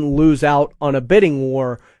they didn't lose out on a bidding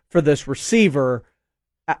war for this receiver.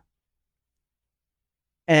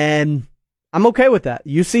 And I'm okay with that.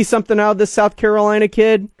 You see something out of this South Carolina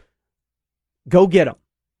kid, go get him.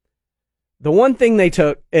 The one thing they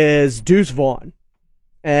took is Deuce Vaughn.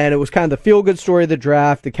 And it was kind of the feel-good story of the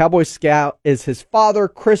draft. The Cowboys scout is his father,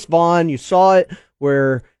 Chris Vaughn. You saw it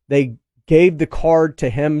where they gave the card to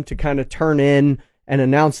him to kind of turn in and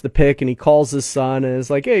announce the pick, and he calls his son and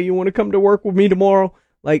is like, hey, you want to come to work with me tomorrow?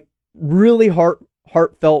 Like, really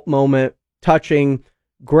heartfelt moment, touching,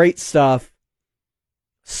 great stuff.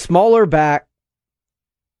 Smaller back.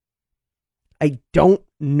 I don't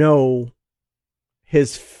know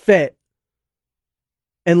his fit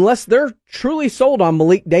unless they're truly sold on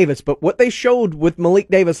Malik Davis. But what they showed with Malik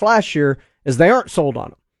Davis last year is they aren't sold on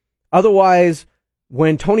him. Otherwise,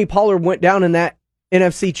 when Tony Pollard went down in that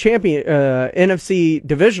NFC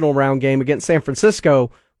divisional round game against San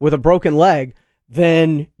Francisco with a broken leg,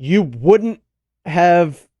 then you wouldn't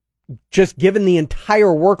have just given the entire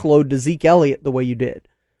workload to Zeke Elliott the way you did.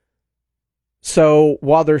 So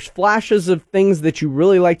while there's flashes of things that you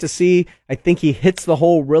really like to see, I think he hits the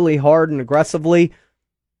hole really hard and aggressively.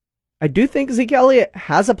 I do think Zeke Elliott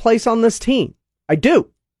has a place on this team. I do.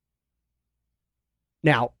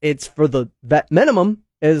 Now, it's for the vet minimum,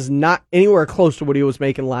 is not anywhere close to what he was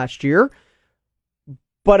making last year.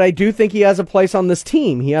 But I do think he has a place on this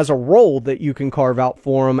team. He has a role that you can carve out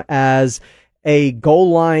for him as a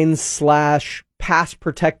goal line / pass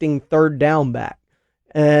protecting 3rd down back.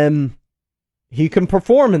 And he can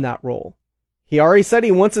perform in that role. He already said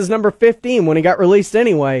he wants his number 15 when he got released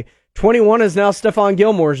anyway. 21 is now Stephon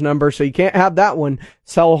Gilmore's number, so you can't have that one.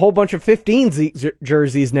 Sell a whole bunch of 15 Zeke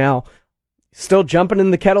jerseys now. Still jumping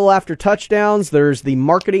in the kettle after touchdowns. There's the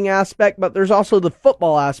marketing aspect, but there's also the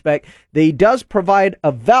football aspect that he does provide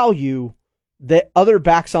a value that other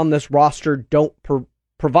backs on this roster don't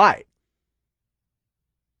provide.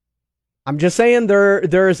 I'm just saying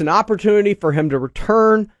there is an opportunity for him to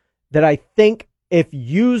return that I think, if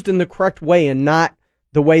used in the correct way and not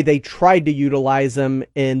the way they tried to utilize him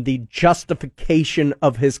in the justification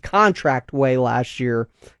of his contract way last year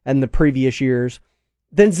and the previous years,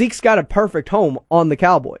 then Zeke's got a perfect home on the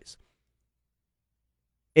Cowboys.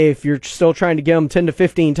 If you're still trying to get him 10 to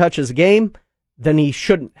 15 touches a game, then he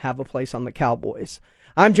shouldn't have a place on the Cowboys.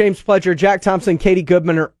 I'm James Pledger. Jack Thompson, Katie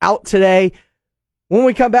Goodman are out today. When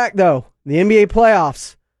we come back, though, the NBA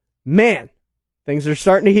playoffs, man, things are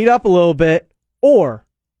starting to heat up a little bit, or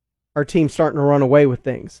our team's starting to run away with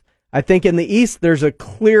things. I think in the East, there's a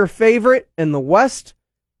clear favorite. In the West,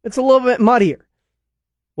 it's a little bit muddier.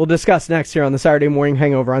 We'll discuss next here on the Saturday Morning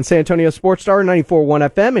Hangover on San Antonio Sports Star, 94.1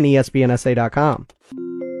 FM and ESPNSA.com.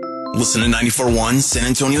 Listen to 94.1 San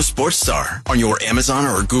Antonio Sports Star on your Amazon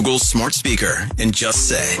or Google smart speaker and just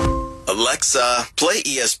say, Alexa, play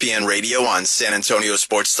ESPN Radio on San Antonio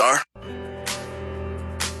Sports Star.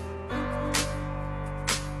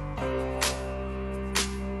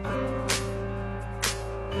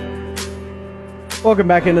 Welcome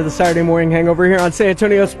back into the Saturday Morning Hangover here on San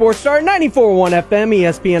Antonio Sports Star, 94.1 FM,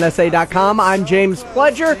 ESPNSA.com. I'm James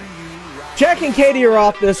Pledger. Jack and Katie are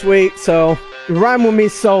off this week, so rhyme with me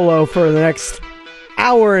solo for the next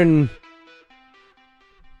hour and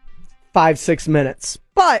 5-6 minutes.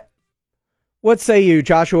 But what say you,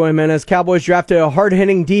 Joshua Jimenez? Cowboys drafted a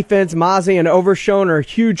hard-hitting defense. Mozzie and Overshown are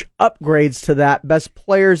huge upgrades to that. Best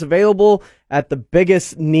players available at the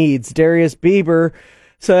biggest needs. Darius Bieber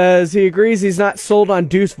says he agrees he's not sold on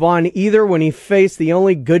Deuce Vaughn either when he faced the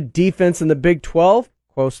only good defense in the Big 12,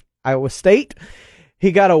 quote, Iowa State.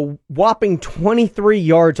 He got a whopping 23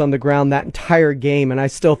 yards on the ground that entire game, and I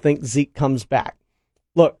still think Zeke comes back.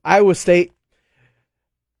 Look, Iowa State,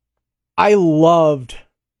 I loved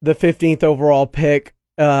the 15th overall pick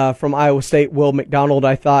from Iowa State, Will McDonald.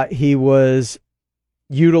 I thought he was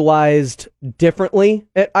utilized differently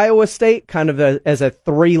at Iowa State, kind of as a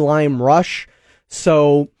three-line rush.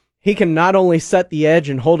 So he can not only set the edge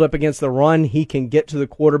and hold up against the run, he can get to the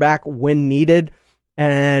quarterback when needed.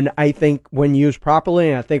 And I think when used properly,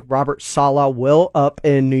 and I think Robert Saleh will up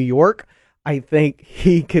in New York, I think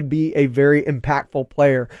he could be a very impactful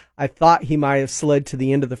player. I thought he might have slid to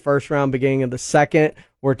the end of the first round, beginning of the second,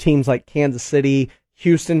 where teams like Kansas City,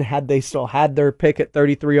 Houston, had they still had their pick at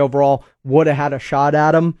 33 overall, would have had a shot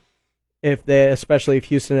at him, especially if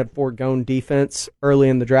Houston had foregone defense early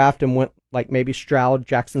in the draft and went like maybe Stroud,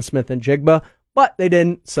 Jackson Smith, and Jigba, but they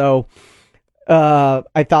didn't. So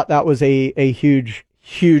I thought that was a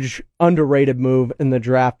huge underrated move in the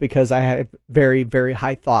draft because I had very, very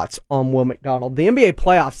high thoughts on Will McDonald. The NBA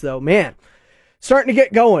playoffs, though, man, starting to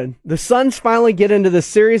get going. The Suns finally get into the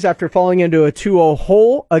series after falling into a 2-0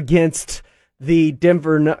 hole against the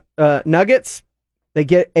Denver Nuggets. They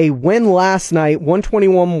get a win last night,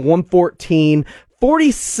 121-114,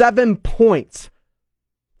 47 points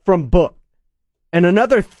from Book, and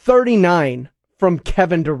another 39 from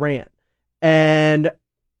Kevin Durant. And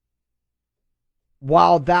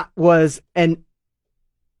while that was a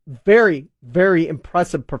very, very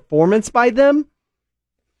impressive performance by them,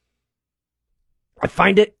 I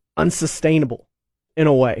find it unsustainable in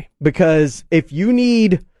a way. Because if you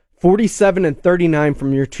need 47 and 39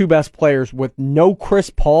 from your two best players with no Chris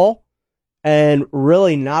Paul and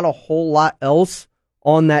really not a whole lot else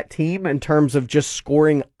on that team in terms of just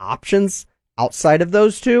scoring options outside of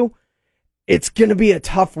those two, it's going to be a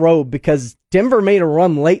tough road because Denver made a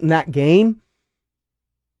run late in that game,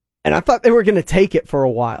 and I thought they were going to take it for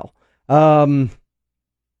a while.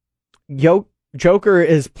 Joker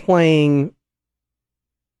is playing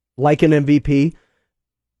like an MVP,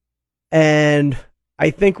 and I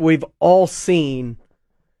think we've all seen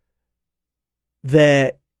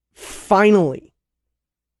that finally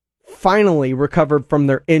recovered from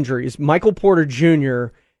their injuries. Michael Porter Jr.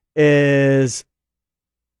 is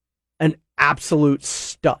an absolute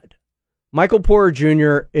stud. Michael Porter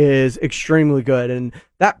Jr. is extremely good, and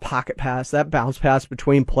that pocket pass, that bounce pass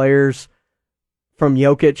between players from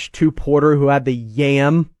Jokic to Porter, who had the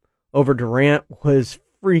yam over Durant, was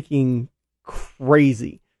freaking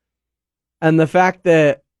crazy. And the fact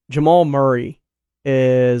that Jamal Murray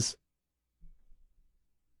is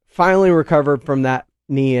finally recovered from that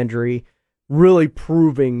knee injury, really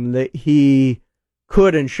proving that he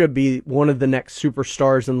could and should be one of the next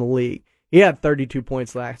superstars in the league. He had 32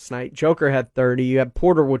 points last night. Joker had 30. You had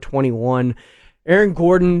Porter with 21. Aaron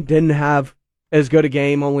Gordon didn't have as good a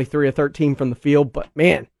game, only 3 of 13 from the field. But,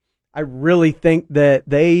 man, I really think that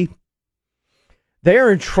they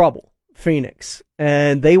are in trouble, Phoenix.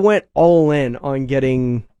 And they went all in on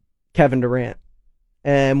getting Kevin Durant.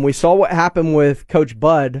 And we saw what happened with Coach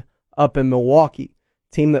Bud up in Milwaukee.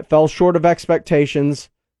 Team that fell short of expectations.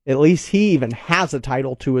 At least he even has a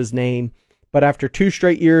title to his name. But after 2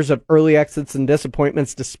 straight years of early exits and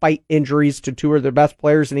disappointments, despite injuries to 2 of their best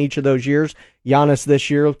players in each of those years, Giannis this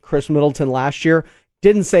year, Chris Middleton last year,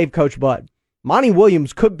 didn't save Coach Bud. Monty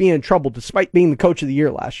Williams could be in trouble despite being the coach of the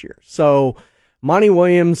year last year. So, Monty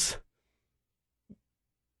Williams,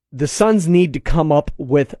 the Suns need to come up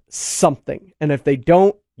with something. And if they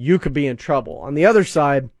don't, you could be in trouble. On the other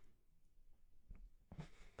side,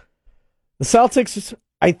 the Celtics,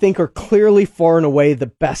 I think, are clearly far and away the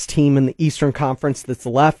best team in the Eastern Conference that's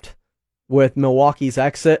left with Milwaukee's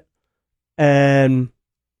exit. And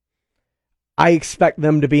I expect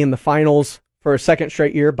them to be in the finals for a second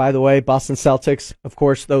straight year. By the way, Boston Celtics, of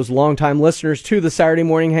course, those longtime listeners to the Saturday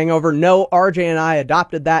Morning Hangover know RJ and I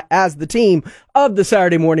adopted that as the team of the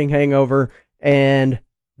Saturday Morning Hangover, and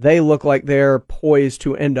they look like they're poised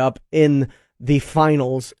to end up in the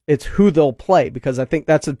finals. It's who they'll play, because I think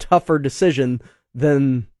that's a tougher decision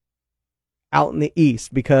than out in the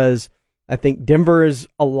East, because I think Denver is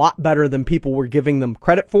a lot better than people were giving them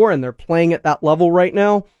credit for, and they're playing at that level right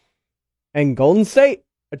now. And Golden State,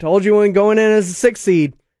 I told you when going in as a 6th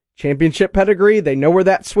seed, championship pedigree, they know where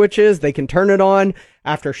that switch is. They can turn it on.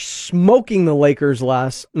 After smoking the Lakers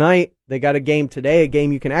last night, they got a game today, a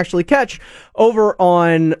game you can actually catch over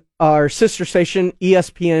on our sister station,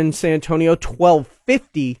 ESPN San Antonio,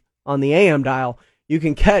 1250 on the AM dial. You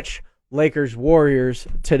can catch Lakers Warriors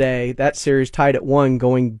today. That series tied at 1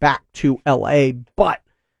 going back to LA. But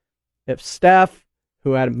if Steph,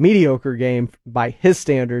 who had a mediocre game by his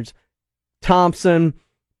standards, Thompson,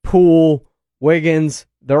 Poole, Wiggins,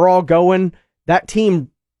 they're all going, that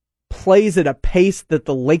team plays at a pace that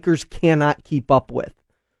the Lakers cannot keep up with.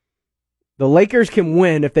 The Lakers can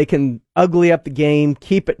win if they can ugly up the game,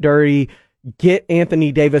 keep it dirty, get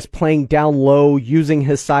Anthony Davis playing down low, using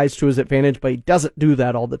his size to his advantage, but he doesn't do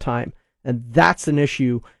that all the time. And that's an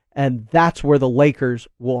issue, and that's where the Lakers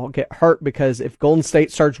will get hurt, because if Golden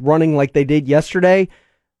State starts running like they did yesterday,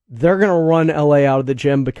 they're going to run LA out of the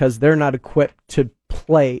gym, because they're not equipped to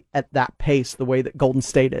play at that pace the way that Golden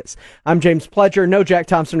State is. I'm James Pledger. No Jack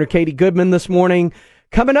Thompson or Katie Goodman this morning.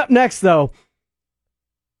 Coming up next, though,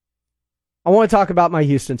 I want to talk about my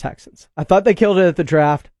Houston Texans. I thought they killed it at the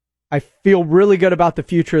draft. I feel really good about the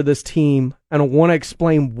future of this team, and I want to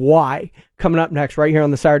explain why. Coming up next, right here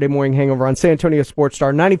on the Saturday Morning Hangover on San Antonio Sports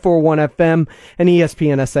Star, 94.1 FM and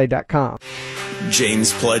ESPNSA.com.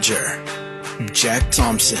 James Pledger, Jack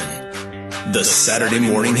Thompson, the Saturday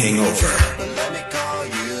Morning Hangover.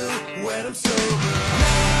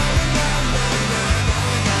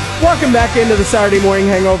 Welcome back into the Saturday Morning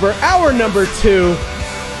Hangover, hour number 2.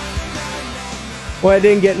 Well, I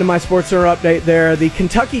didn't get into my Sports Center update there. The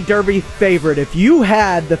Kentucky Derby favorite. If you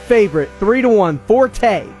had the favorite 3-1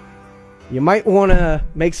 Forte, you might want to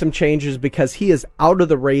make some changes, because he is out of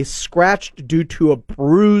the race, scratched due to a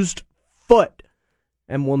bruised foot,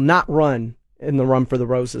 and will not run in the Run for the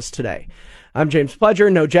Roses today. I'm James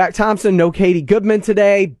Pledger. No Jack Thompson, no Katie Goodman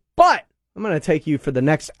today, but I'm going to take you for the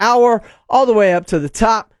next hour all the way up to the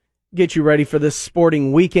top, get you ready for this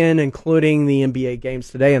sporting weekend, including the NBA games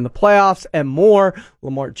today and the playoffs and more.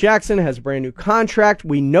 Lamar Jackson has a brand new contract.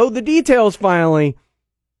 We know the details finally,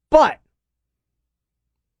 but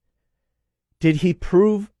did he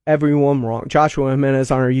prove everyone wrong? Joshua Jimenez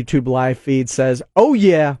on our YouTube live feed says, oh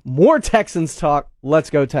yeah, more Texans talk. Let's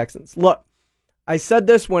go Texans. Look, I said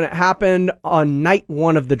this when it happened on night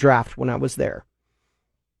 1 of the draft when I was there.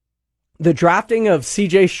 The drafting of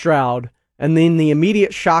C.J. Stroud, and then the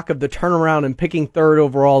immediate shock of the turnaround and picking 3rd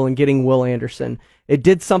overall and getting Will Anderson. It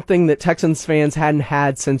did something that Texans fans hadn't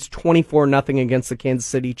had since 24-0 against the Kansas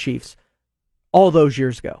City Chiefs all those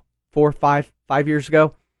years ago. 5 years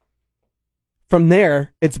ago. From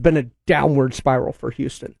there, it's been a downward spiral for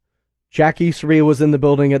Houston. Jack Easterby was in the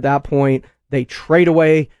building at that point. They trade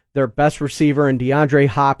away their best receiver in DeAndre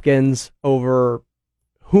Hopkins over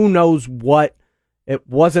who knows what. It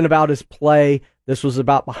wasn't about his play. This was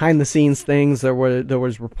about behind-the-scenes things. There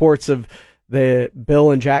was reports of the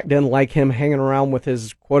Bill and Jack didn't like him hanging around with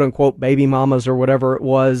his quote-unquote baby mamas or whatever it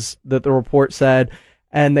was that the report said.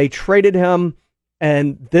 And they traded him,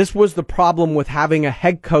 And this was the problem with having a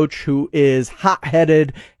head coach who is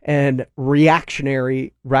hot-headed and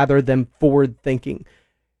reactionary rather than forward-thinking.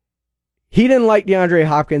 He didn't like DeAndre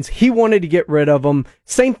Hopkins. He wanted to get rid of him.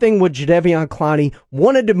 Same thing with Jadeveon Clowney.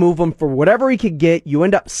 Wanted to move him for whatever he could get. You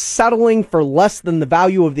end up settling for less than the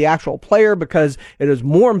value of the actual player because it is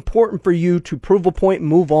more important for you to prove a point and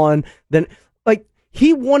move on than, like,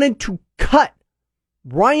 he wanted to cut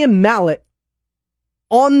Ryan Mallett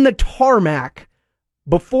on the tarmac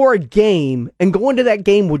before a game and go into that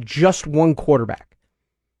game with just one quarterback.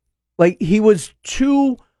 Like, he was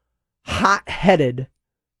too hot-headed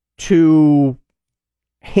to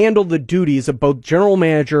handle the duties of both general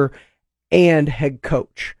manager and head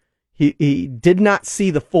coach. He did not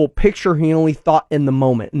see the full picture. He only thought in the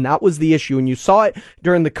moment, and that was the issue. And you saw it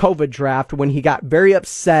during the COVID draft when he got very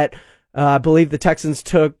upset. I believe the Texans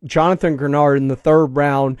took Jonathan Grenard in the third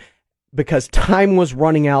round because time was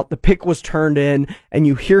running out. The pick was turned in, and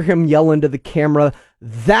you hear him yell into the camera,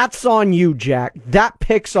 "That's on you, Jack. That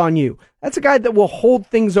pick's on you." That's a guy that will hold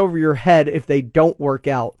things over your head if they don't work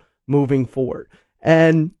out moving forward.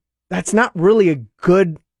 And that's not really a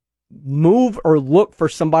good move or look for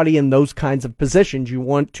somebody in those kinds of positions. You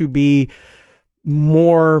want to be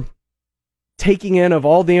more taking in of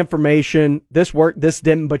all the information. This worked, this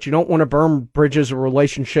didn't, but you don't want to burn bridges or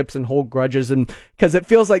relationships and hold grudges. And because it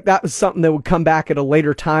feels like that was something that would come back at a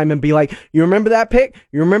later time and be like, you remember that pick?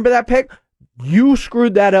 You remember that pick? You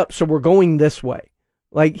screwed that up, so we're going this way.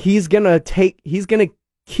 Like, he's going to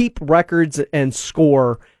keep records and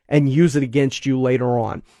score and use it against you later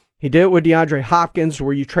on. He did it with DeAndre Hopkins,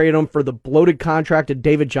 where you trade him for the bloated contract of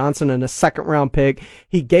David Johnson and a second-round pick.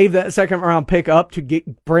 He gave that second-round pick up to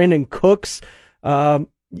get Brandon Cooks.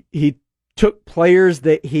 He took players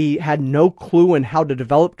that he had no clue in how to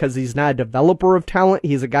develop because he's not a developer of talent.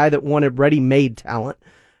 He's a guy that wanted ready-made talent.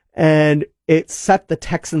 And it set the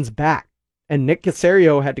Texans back. And Nick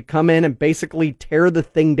Caserio had to come in and basically tear the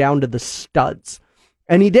thing down to the studs.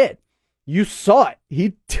 And he did. You saw it.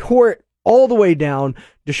 He tore it all the way down.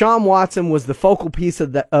 Deshaun Watson was the focal piece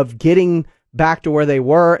of getting back to where they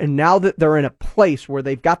were. And now that they're in a place where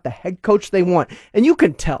they've got the head coach they want, and you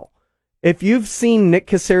can tell, if you've seen Nick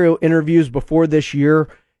Caserio interviews before this year,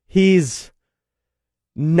 he's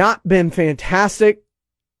not been fantastic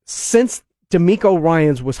since DeMeco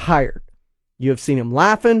Ryans was hired. You have seen him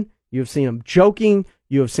laughing. You have seen him joking.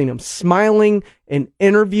 You have seen him smiling in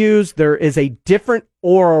interviews. There is a different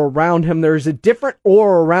aura around him. There's a different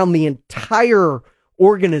aura around the entire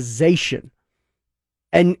organization.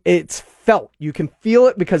 And it's felt. You can feel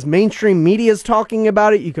it because mainstream media is talking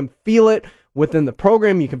about it. You can feel it within the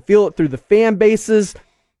program. You can feel it through the fan bases.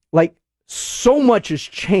 Like, so much has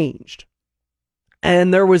changed.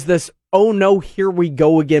 And there was this, oh no, here we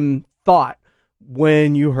go again thought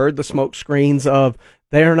when you heard the smoke screens of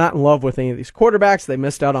they are not in love with any of these quarterbacks. They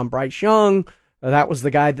missed out on Bryce Young. That was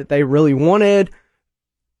the guy that they really wanted.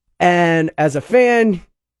 And as a fan,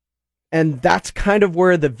 and that's kind of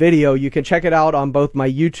where the video, you can check it out on both my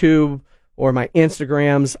YouTube or my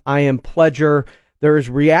Instagrams. I am Pledger. There is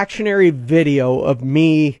reactionary video of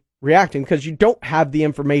me reacting because you don't have the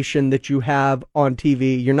information that you have on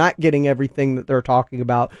TV. You're not getting everything that they're talking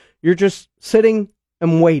about. You're just sitting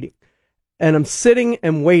and waiting. And I'm sitting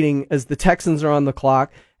and waiting as the Texans are on the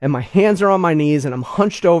clock, and my hands are on my knees, and I'm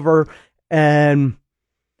hunched over. And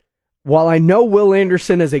while I know Will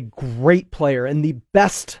Anderson is a great player and the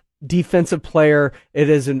best defensive player, it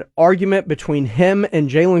is an argument between him and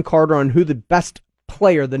Jalen Carter on who the best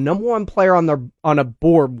player, the number one player on a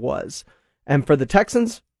board was. And for the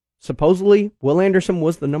Texans, supposedly, Will Anderson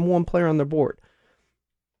was the number one player on their board.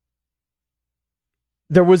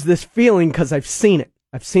 There was this feeling, because I've seen it.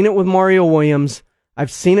 I've seen it with Mario Williams.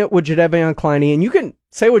 I've seen it with Jadeveon Clowney. And you can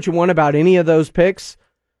say what you want about any of those picks.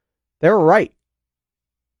 They were right.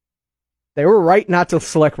 They were right not to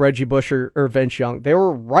select Reggie Bush or Vince Young. They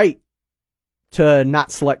were right to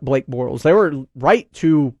not select Blake Bortles. They were right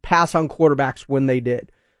to pass on quarterbacks when they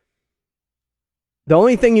did. The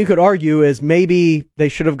only thing you could argue is maybe they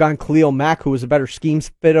should have gone Khalil Mack, who was a better scheme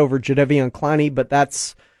fit over Jadeveon Clowney, but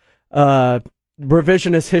that's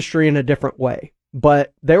revisionist history in a different way.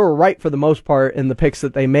 But they were right for the most part in the picks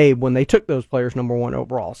that they made when they took those players number one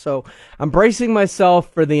overall. So I'm bracing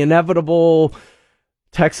myself for the inevitable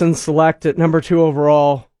Texans select at number 2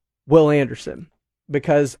 overall, Will Anderson,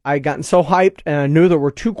 because I gotten so hyped and I knew there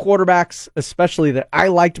were 2 quarterbacks, especially that I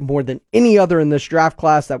liked more than any other in this draft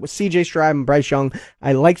class. That was CJ Stroud and Bryce Young.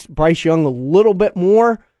 I liked Bryce Young a little bit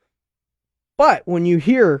more. But when you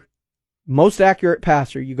hear most accurate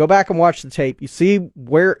passer, you go back and watch the tape, you see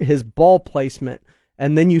where his ball placement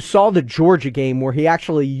And then you saw the Georgia game where he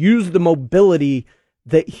actually used the mobility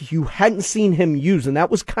that you hadn't seen him use. And that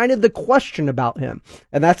was kind of the question about him.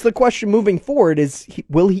 And that's the question moving forward is,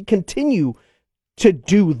 will he continue to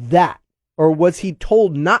do that? Or was he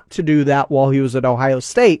told not to do that while he was at Ohio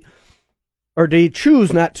State? Or did he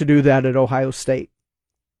choose not to do that at Ohio State?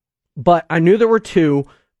 But I knew there were two.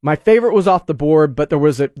 My favorite was off the board, but there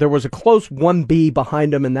was a close 1B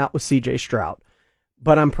behind him, and that was C.J. Stroud.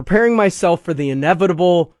 But I'm preparing myself for the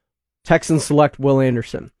inevitable Texans select Will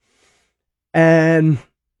Anderson. And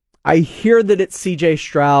I hear that it's C.J.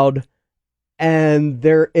 Stroud, and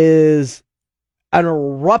there is an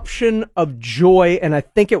eruption of joy, and I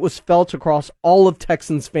think it was felt across all of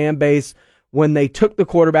Texans fan base when they took the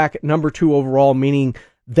quarterback at number 2 overall, meaning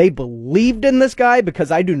they believed in this guy, because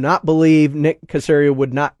I do not believe Nick Caserio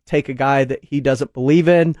would not take a guy that he doesn't believe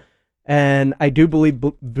in. And I do believe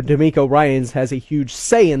D'Amico Ryans has a huge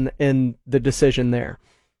say in the decision there.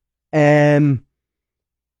 And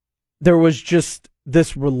there was just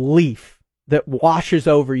this relief that washes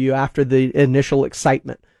over you after the initial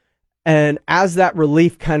excitement. And as that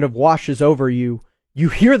relief kind of washes over you, you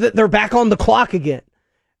hear that they're back on the clock again.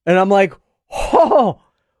 And I'm like, oh,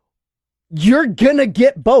 you're going to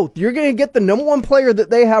get both. You're going to get the number 1 player that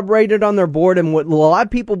they have rated on their board and what a lot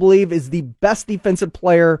of people believe is the best defensive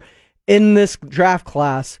player in this draft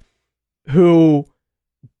class, who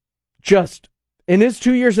just, in his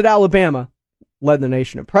 2 years at Alabama, led the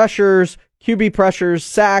nation in pressures, QB pressures,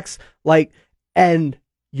 sacks, and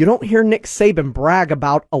you don't hear Nick Saban brag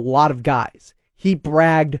about a lot of guys. He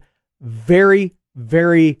bragged very,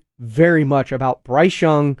 very, very much about Bryce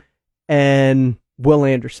Young and Will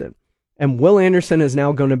Anderson. And Will Anderson is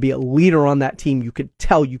now going to be a leader on that team. You could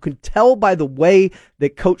tell by the way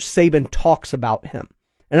that Coach Saban talks about him.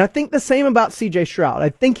 And I think the same about C.J. Stroud. I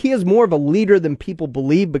think he is more of a leader than people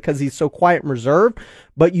believe because he's so quiet and reserved,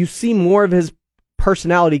 but you see more of his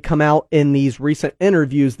personality come out in these recent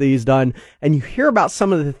interviews that he's done, and you hear about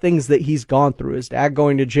some of the things that he's gone through. His dad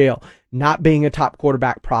going to jail, not being a top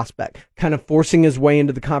quarterback prospect, kind of forcing his way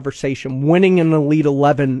into the conversation, winning an Elite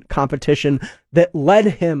 11 competition that led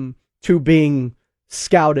him to being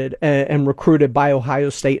scouted and recruited by Ohio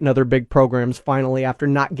State and other big programs finally, after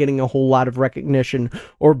not getting a whole lot of recognition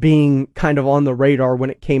or being kind of on the radar when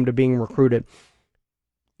it came to being recruited.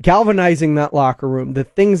 Galvanizing that locker room, the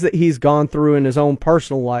things that he's gone through in his own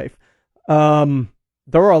personal life. There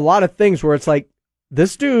are a lot of things where it's like,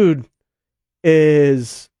 this dude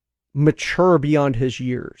is mature beyond his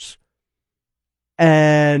years.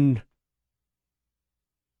 And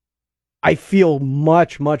I feel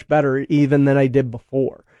much, much better even than I did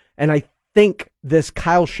before. And I think this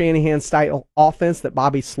Kyle Shanahan style offense that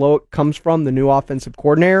Bobby Slowick comes from, the new offensive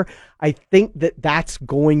coordinator, I think that that's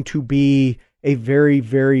going to be a very,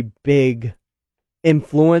 very big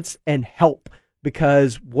influence and help,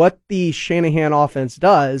 because what the Shanahan offense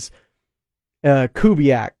does,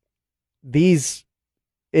 Kubiak, these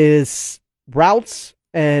is routes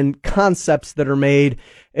and concepts that are made.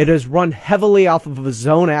 It is run heavily off of a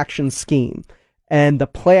zone action scheme, and the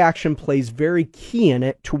play action plays very key in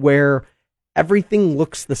it to where everything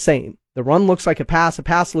looks the same. The run looks like a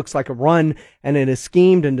pass looks like a run, and it is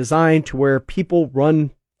schemed and designed to where people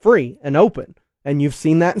run free and open. And you've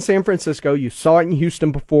seen that in San Francisco. You saw it in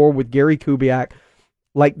Houston before with Gary Kubiak,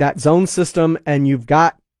 like that zone system, and you've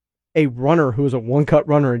got a runner who is a one-cut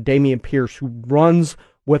runner, Damian Pierce, who runs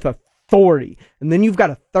with authority. And then you've got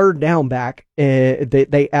a third down back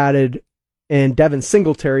they added in Devin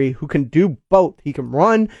Singletary, who can do both. He can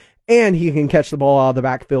run and he can catch the ball out of the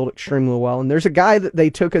backfield extremely well. And there's a guy that they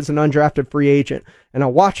took as an undrafted free agent, and I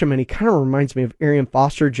watch him, and he kind of reminds me of Arian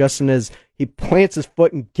Foster, just in as he plants his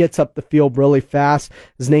foot and gets up the field really fast.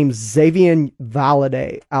 His name's Xavier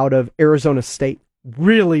Valade out of Arizona State.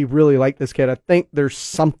 Really, really like this kid. I think there's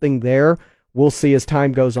something there. We'll see as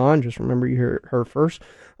time goes on. Just remember you heard her first.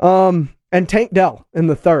 And Tank Dell in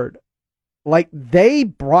the third. Like, they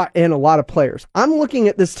brought in a lot of players. I'm looking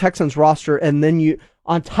at this Texans roster, and then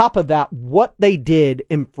on top of that, what they did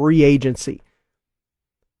in free agency.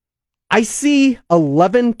 I see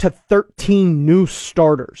 11 to 13 new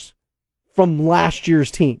starters from last year's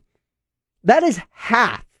team. That is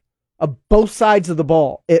half of both sides of the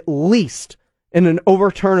ball, at least, in an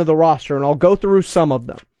overturn of the roster, and I'll go through some of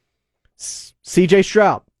them. C.J.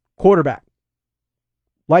 Stroud, quarterback,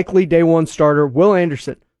 likely day one starter. Will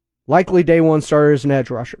Anderson, likely day one starter as an edge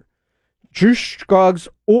rusher. Drew Scruggs,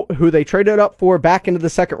 who they traded up for back into the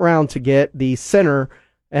second round to get the center,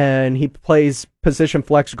 and he plays position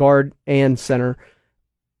flex guard and center.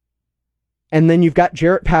 And then you've got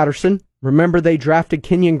Jarrett Patterson. Remember, they drafted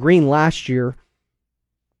Kenyon Green last year.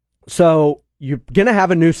 So you're going to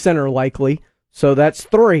have a new center likely. So that's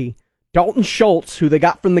 3. Dalton Schultz, who they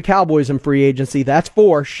got from the Cowboys in free agency, that's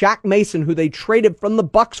 4. Shaq Mason, who they traded from the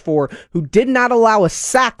Bucks for, who did not allow a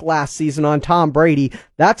sack last season on Tom Brady,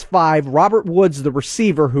 that's 5. Robert Woods, the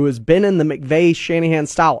receiver, who has been in the McVay Shanahan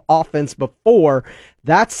style offense before,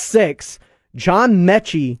 that's 6. John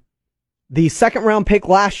Mechie, the second round pick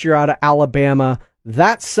last year out of Alabama,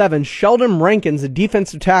 that's 7. Sheldon Rankins, a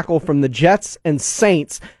defensive tackle from the Jets and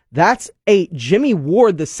Saints, that's 8. Jimmy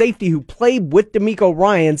Ward, the safety who played with DeMeco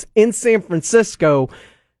Ryans in San Francisco,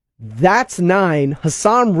 that's 9.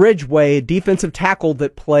 Hassan Ridgeway, a defensive tackle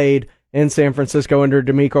that played in San Francisco under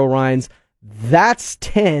DeMeco Ryans, that's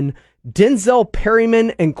 10. Denzel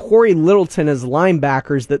Perryman and Corey Littleton as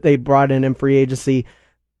linebackers that they brought in free agency,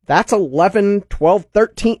 that's 11, 12,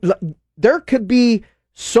 13. There could be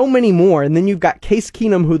so many more. And then you've got Case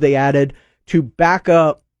Keenum, who they added to back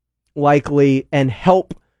up likely and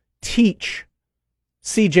help teach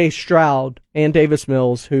CJ Stroud and Davis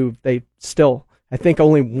Mills, who they still, I think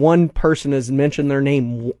only one person has mentioned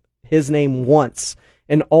his name once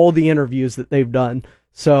in all the interviews that they've done.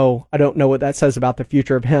 So I don't know what that says about the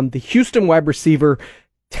future of him. The Houston wide receiver,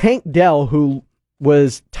 Tank Dell, who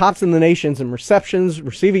was tops in the nations in receptions,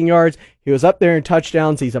 receiving yards. He was up there in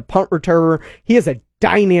touchdowns. He's a punt returner. He is a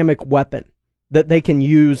dynamic weapon that they can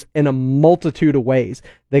use in a multitude of ways.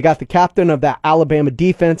 They got the captain of that Alabama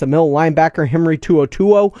defense, a middle linebacker, Henry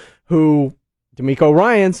To'oTo'o, who, DeMeco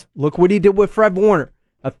Ryans, look what he did with Fred Warner.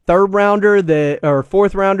 A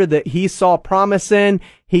fourth rounder that he saw promise in.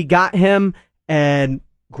 He got him and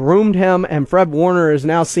groomed him, and Fred Warner is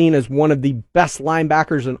now seen as one of the best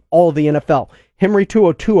linebackers in all the NFL. Henry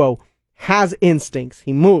To'oTo'o has instincts.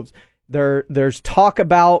 He moves. There's talk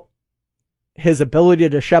about his ability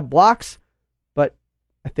to shed blocks, but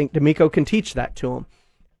I think DeMeco can teach that to him.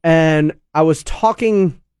 And I was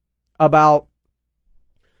talking about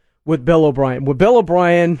with Bill O'Brien. With Bill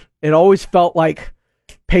O'Brien, it always felt like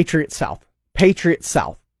Patriot South, Patriot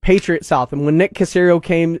South, Patriot South. And when Nick Caserio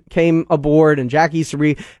came aboard and Jack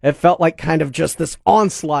Easterby, it felt like kind of just this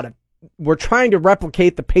onslaught of, we're trying to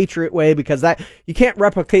replicate the Patriot way, because that you can't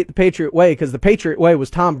replicate the Patriot way, because the Patriot way was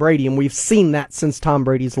Tom Brady, and we've seen that since Tom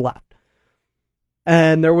Brady's left.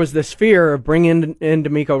 And there was this fear of bringing in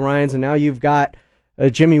DeMeco Ryans, and now you've got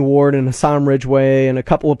Jimmy Ward and Hassan Ridgeway and a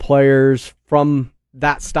couple of players from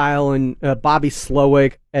that style, and Bobby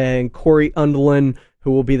Slowick and Corey Underlin, who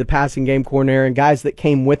will be the passing game coordinator, and guys that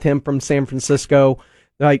came with him from San Francisco.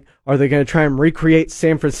 Like, are they going to try and recreate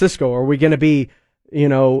San Francisco? Are we going to be,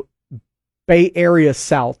 Bay Area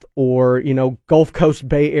South, or, Gulf Coast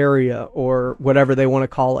Bay Area, or whatever they want to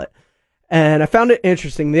call it? And I found it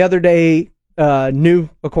interesting. The other day, new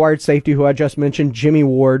acquired safety who I just mentioned, Jimmy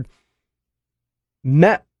Ward,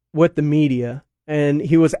 met with the media, and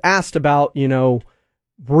he was asked about,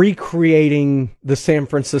 recreating the San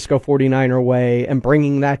Francisco 49er way and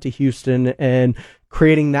bringing that to Houston and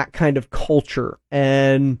creating that kind of culture.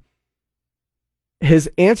 And his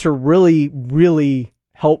answer really, really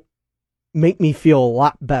helped make me feel a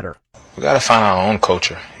lot better. We got to find our own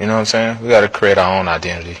culture. You know what I'm saying? We got to create our own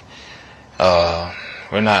identity.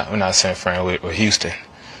 We're not San Fran, we're Houston.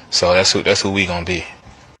 So that's who we gonna be.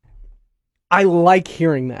 I like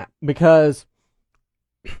hearing that, because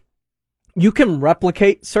you can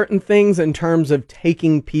replicate certain things in terms of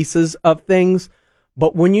taking pieces of things,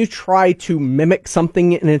 but when you try to mimic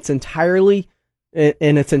something in its entirety,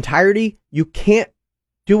 you can't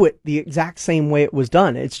do it the exact same way it was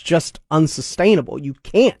done. It's just unsustainable. You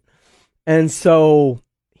can't. And so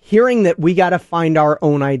hearing that we got to find our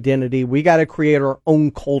own identity, we got to create our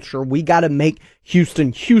own culture, we got to make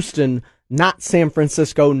Houston, not San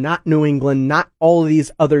Francisco, not New England, not all of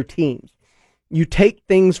these other teams. You take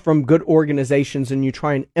things from good organizations and you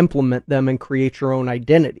try and implement them and create your own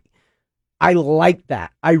identity. I like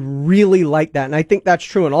that. I really like that. And I think that's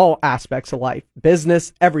true in all aspects of life,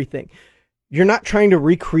 business, everything. You're not trying to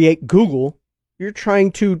recreate Google. You're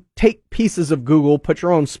trying to take pieces of Google, put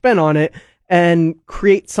your own spin on it, and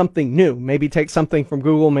create something new. Maybe take something from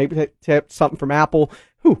Google, maybe take something from Apple.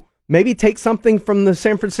 Maybe take something from the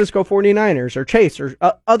San Francisco 49ers or Chase or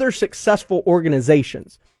other successful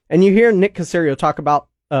organizations. And you hear Nick Caserio talk about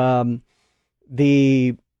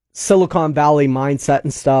the Silicon Valley mindset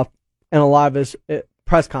and stuff in a lot of his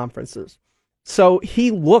press conferences. So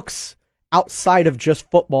he looks outside of just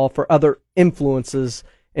football for other influences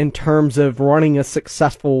in terms of running a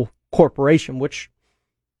successful corporation, which,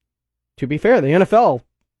 to be fair, the NFL,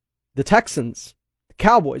 the Texans, the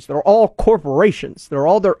Cowboys, they're all corporations. They're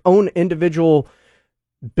all their own individual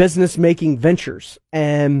business-making ventures.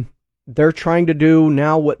 And they're trying to do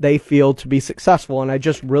now what they feel to be successful, and I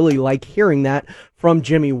just really like hearing that from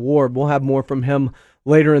Jimmy Ward. We'll have more from him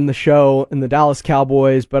later in the show in the Dallas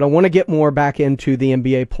Cowboys, but I want to get more back into the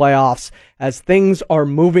NBA playoffs as things are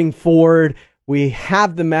moving forward. We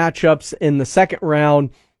have the matchups in the second round.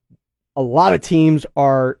 A lot of teams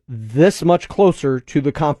are this much closer to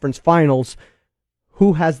the conference finals.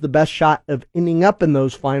 Who has the best shot of ending up in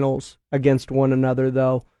those finals against one another,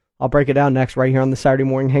 though? I'll break it down next right here on the Saturday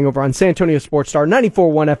Morning Hangover on San Antonio Sports Star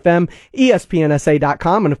 94.1 FM,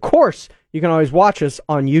 ESPNSA.com, and of course, you can always watch us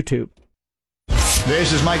on YouTube.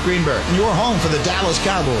 This is Mike Greenberg, your home for the Dallas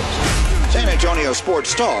Cowboys. San Antonio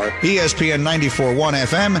Sports Star, ESPN 94.1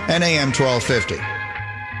 FM and AM 1250.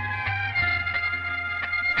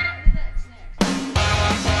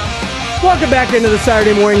 Welcome back into the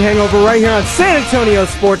Saturday Morning Hangover right here on San Antonio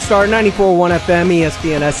Sports Star 94.1 FM,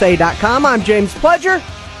 ESPNSA.com. I'm James Pledger.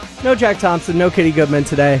 No Jack Thompson, no Kitty Goodman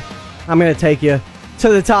today. I'm going to take you to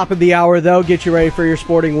the top of the hour, though, get you ready for your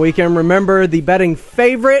sporting weekend. Remember, the betting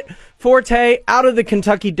favorite, Forte, out of the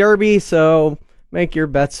Kentucky Derby, so make your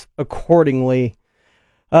bets accordingly.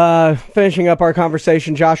 Finishing up our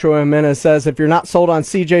conversation, Joshua Jimenez says, if you're not sold on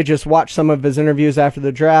CJ, just watch some of his interviews after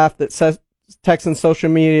the draft that says Texans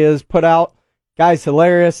social media has put out. Guy's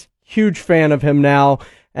hilarious. Huge fan of him now.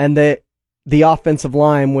 And the offensive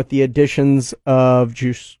line with the additions of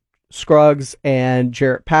Juice Scruggs and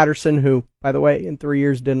Jarrett Patterson, who, by the way, in 3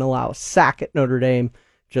 years didn't allow a sack at Notre Dame.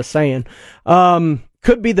 Just saying.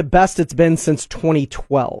 Could be the best it's been since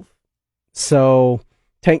 2012. So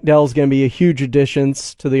Tank Dell's going to be a huge addition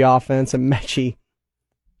to the offense, and Mechie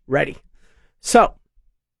ready. So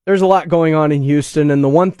there's a lot going on in Houston, and the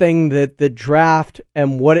one thing that the draft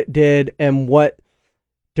and what it did and what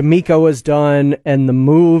D'Amico has done and the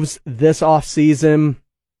moves this offseason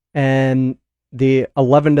and the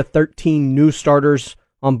 11 to 13 new starters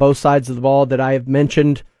on both sides of the ball that I have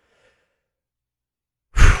mentioned,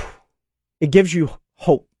 it gives you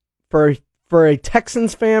hope for a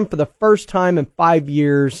Texans fan for the first time in 5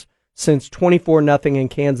 years since 24-0 in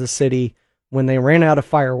Kansas City when they ran out of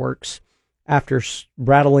fireworks after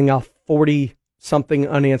rattling off 40-something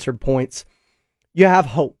unanswered points. You have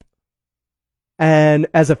hope. And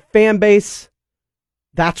as a fan base,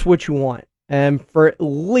 that's what you want. And for at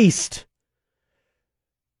least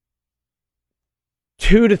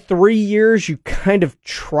 2 to 3 years, you kind of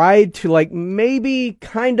tried to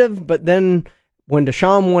but then when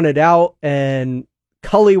Deshaun wanted out and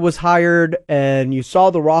Culley was hired and you saw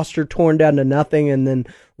the roster torn down to nothing and then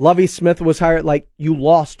Lovie Smith was hired, you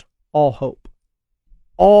lost all hope.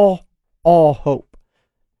 All hope.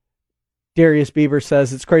 Darius Beaver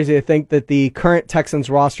says, it's crazy to think that the current Texans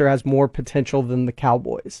roster has more potential than the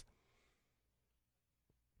Cowboys.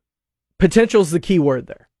 Potential is the key word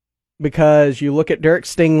there. Because you look at Derek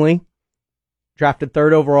Stingley, drafted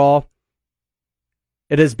 3rd overall.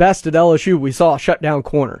 At his best at LSU, we saw a shutdown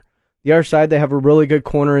corner. The other side, they have a really good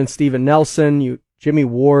corner in Steven Nelson, Jimmy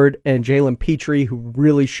Ward, and Jalen Petrie, who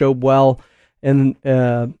really showed well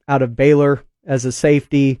out of Baylor as a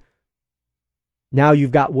safety. Now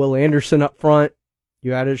you've got Will Anderson up front.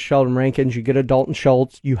 You added Sheldon Rankins. You get a Dalton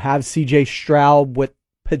Schultz. You have C.J. Stroud with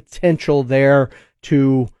potential there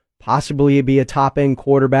to possibly be a top-end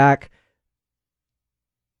quarterback.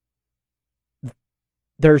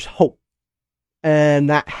 There's hope. And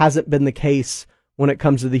that hasn't been the case when it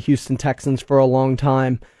comes to the Houston Texans for a long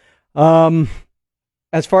time.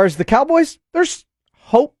 As far as the Cowboys, there's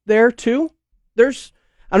hope there too.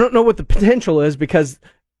 I don't know what the potential is, because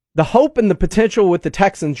the hope and the potential with the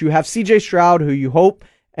Texans, you have C.J. Stroud, who you hope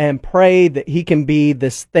and pray that he can be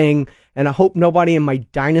this thing. And I hope nobody in my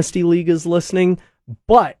Dynasty League is listening.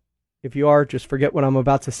 But if you are, just forget what I'm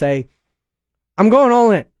about to say. I'm going all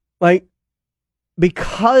in.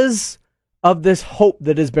 Because of this hope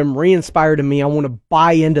that has been re-inspired in me, I want to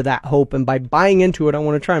buy into that hope. And by buying into it, I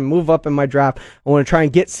want to try and move up in my draft. I want to try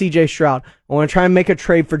and get C.J. Stroud. I want to try and make a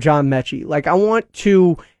trade for John Mechie. I want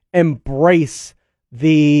to embrace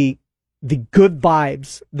the good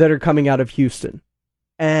vibes that are coming out of Houston.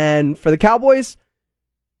 And for the Cowboys,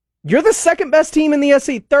 you're the second best team in the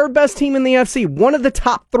NFC, third best team in the NFC, one of the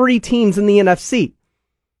top 3 teams in the NFC.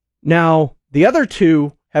 Now, the other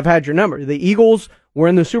two have had your number. The Eagles were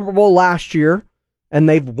in the Super Bowl last year, and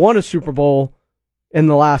they've won a Super Bowl in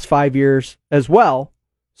the last 5 years as well.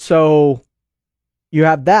 So you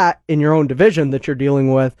have that in your own division that you're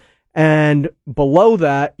dealing with. And below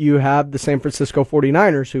that, you have the San Francisco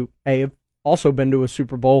 49ers, who have also been to a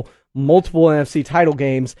Super Bowl, multiple NFC title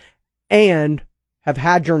games, and have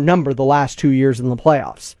had your number the last 2 years in the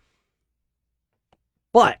playoffs.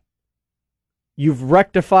 But You've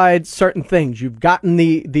rectified certain things. You've gotten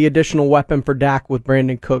the additional weapon for Dak with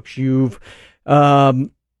Brandon Cooks. You've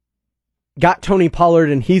got Tony Pollard,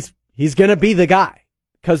 and he's going to be the guy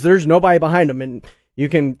because there's nobody behind him. And you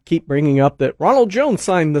can keep bringing up that Ronald Jones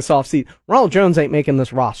signed this offseason. Ronald Jones ain't making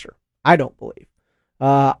this roster, I don't believe.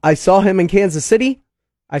 I saw him in Kansas City.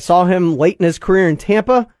 I saw him late in his career in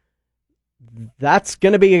Tampa. That's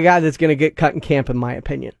going to be a guy that's going to get cut in camp, in my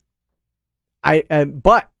opinion.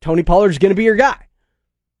 But Tony Pollard's going to be your guy.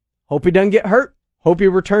 Hope he doesn't get hurt. Hope he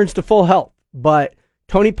returns to full health. But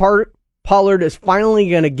Tony Pollard is finally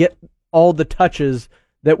going to get all the touches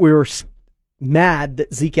that we were mad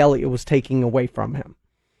that Zeke Elliott was taking away from him.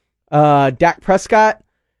 Dak Prescott,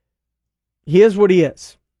 he is what he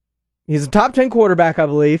is. He's a top 10 quarterback, I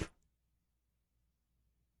believe.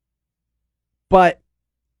 But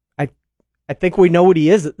I think we know what he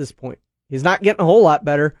is at this point. He's not getting a whole lot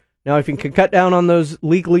better. Now, if he can cut down on those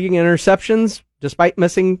league-leading interceptions, despite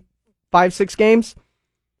missing 5-6 games,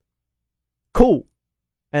 cool.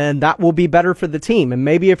 And that will be better for the team. And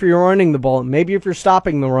maybe if you're running the ball, and maybe if you're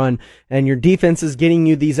stopping the run, and your defense is getting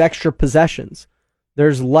you these extra possessions,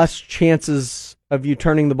 there's less chances of you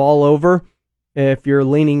turning the ball over if you're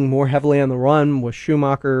leaning more heavily on the run with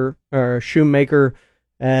Shoemaker.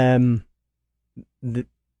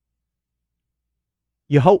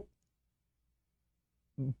 You hope.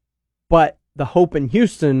 But the hope in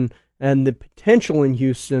Houston and the potential in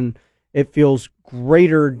Houston, it feels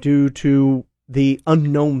greater due to the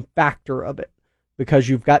unknown factor of it. Because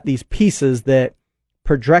you've got these pieces that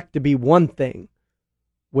project to be one thing.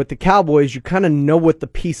 With the Cowboys, you kind of know what the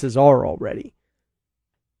pieces are already.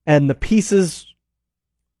 And the pieces,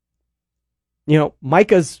 we know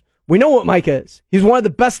what Micah is. He's one of the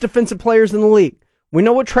best defensive players in the league. We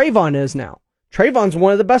know what Trayvon is now. Trayvon's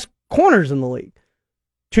one of the best corners in the league.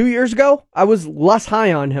 2 years ago, I was less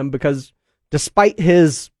high on him because despite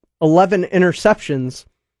his 11 interceptions,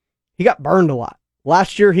 he got burned a lot.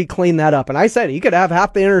 Last year, he cleaned that up. And I said he could have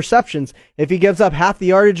half the interceptions. If he gives up half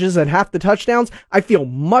the yardages and half the touchdowns, I feel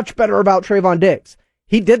much better about Trayvon Diggs.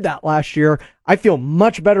 He did that last year. I feel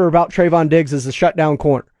much better about Trayvon Diggs as a shutdown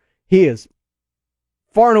corner. He is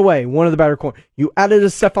far and away one of the better corners. You added a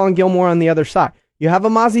Stephon Gilmore on the other side. You have a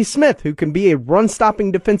Mozzie Smith who can be a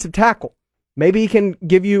run-stopping defensive tackle. Maybe he can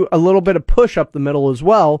give you a little bit of push up the middle as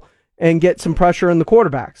well and get some pressure in the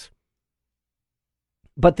quarterbacks.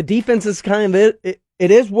 But the defense is kind of it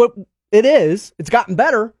is what it is. It's gotten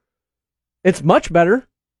better. It's much better,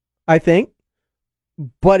 I think.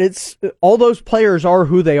 But it's all those players are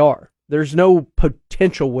who they are. There's no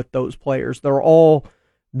potential with those players. They're all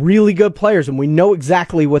really good players, and we know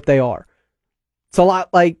exactly what they are. It's a lot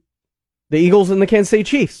like the Eagles and the Kansas City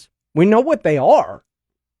Chiefs. We know what they are.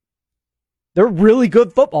 They're really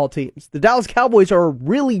good football teams. The Dallas Cowboys are a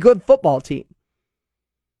really good football team.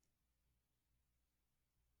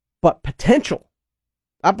 But potential,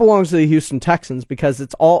 that belongs to the Houston Texans because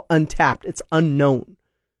it's all untapped. It's unknown.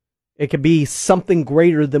 It could be something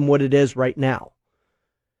greater than what it is right now.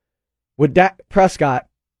 With Dak Prescott,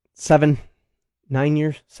 7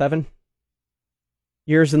 years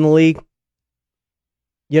in the league,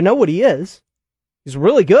 you know what he is. He's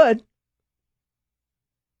really good.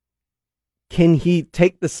 Can he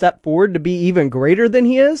take the step forward to be even greater than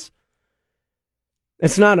he is?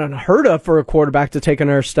 It's not unheard of for a quarterback to take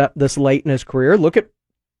another step this late in his career. Look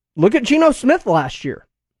at Geno Smith last year.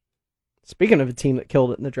 Speaking of a team that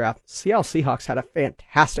killed it in the draft, Seattle Seahawks had a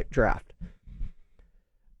fantastic draft.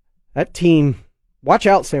 That team, watch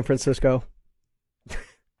out, San Francisco.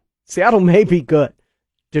 Seattle may be good.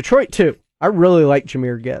 Detroit, too. I really like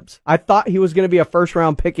Jahmyr Gibbs. I thought he was going to be a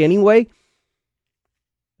first-round pick anyway.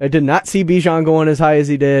 I did not see Bijan going as high as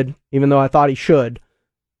he did, even though I thought he should.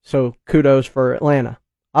 So kudos for Atlanta.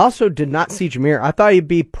 I also did not see Jahmyr. I thought he'd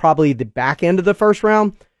be probably the back end of the first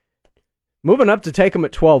round. Moving up to take him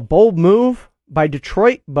at 12. Bold move by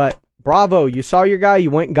Detroit, but bravo. You saw your guy, you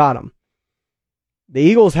went and got him. The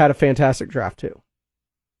Eagles had a fantastic draft, too.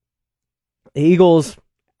 The Eagles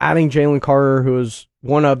adding Jalen Carter, who is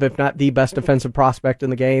one of, if not the best defensive prospect in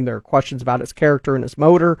the game. There are questions about his character and his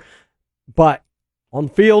motor. But on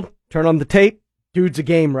the field, turn on the tape, dude's a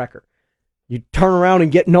game wrecker. You turn around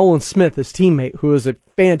and get Nolan Smith, his teammate, who is a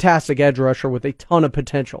fantastic edge rusher with a ton of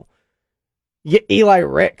potential. You get Eli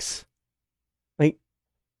Ricks. Like,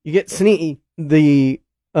 you get Sneaky, the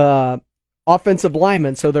offensive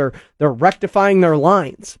lineman, so they're rectifying their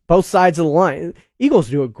lines, both sides of the line. Eagles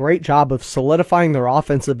do a great job of solidifying their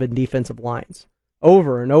offensive and defensive lines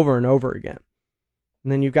over and over and over again.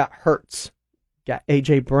 And then you've got Hurts, got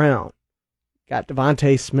A.J. Brown, got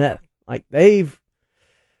Devontae Smith. Like,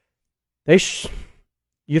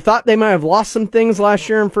 you You thought they might have lost some things last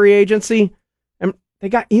year in free agency, and they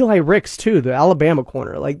got Eli Ricks too, the Alabama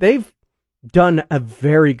corner. Like, they've done a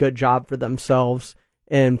very good job for themselves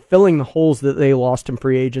in filling the holes that they lost in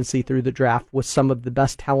free agency through the draft with some of the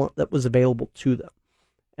best talent that was available to them.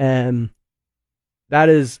 And that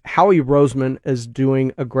is Howie Roseman is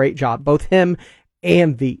doing a great job, both him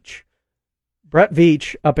and Veach. Brett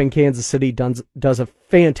Veach up in Kansas City does a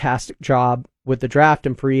fantastic job with the draft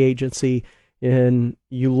and free agency. And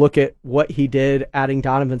you look at what he did, adding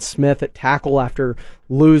Donovan Smith at tackle after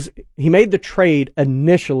he made the trade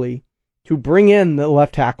initially to bring in the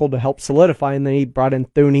left tackle to help solidify, and then he brought in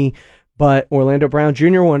Thuney, but Orlando Brown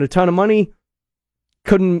Jr. wanted a ton of money,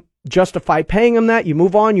 couldn't justify paying him that. You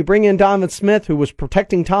move on, you bring in Donovan Smith, who was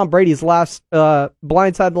protecting Tom Brady's last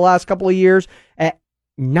blindside the last couple of years at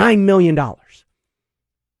 $9 million.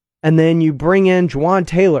 And then you bring in Juwan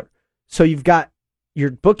Taylor. So you've got your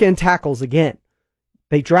bookend tackles again.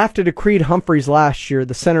 They drafted a Creed Humphreys last year,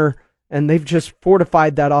 the center, and they've just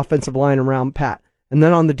fortified that offensive line around Pat. And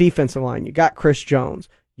then on the defensive line, you got Chris Jones.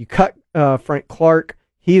 You cut Frank Clark.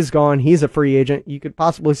 He's gone. He's a free agent. You could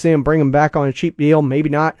possibly see him bring him back on a cheap deal. Maybe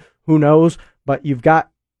not. Who knows? But you've got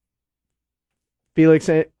Felix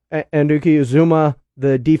Anduki-Uzuma,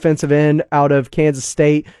 the defensive end out of Kansas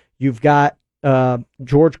State. You've got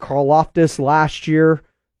George Karlaftis last year,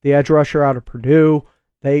 the edge rusher out of Purdue.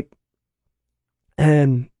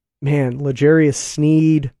 And L'Jarius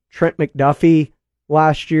Sneed, Trent McDuffie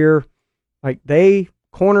last year. Like, they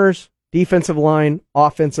corners, defensive line,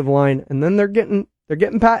 offensive line, and then they're getting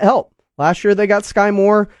Pat help. Last year they got Sky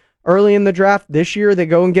Moore early in the draft. This year they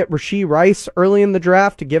go and get Rashee Rice early in the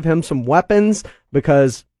draft to give him some weapons,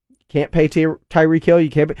 because you can't pay Tyreek Hill. You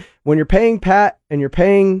can't when you're paying Pat and you're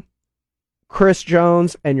paying Chris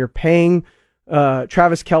Jones and you're paying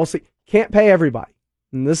Travis Kelce, can't pay everybody.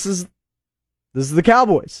 And this is the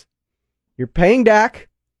Cowboys. You're paying Dak.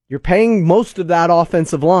 You're paying most of that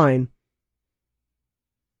offensive line.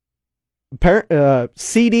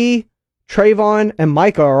 CD, Trayvon, and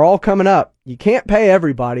Micah are all coming up. You can't pay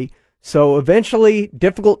everybody, so eventually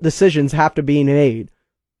difficult decisions have to be made.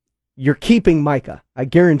 You're keeping Micah. I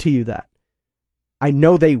guarantee you that. I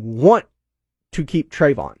know they want to keep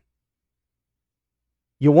Trayvon.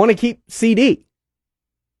 You want to keep CD.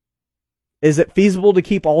 Is it feasible to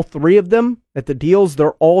keep all three of them at the deals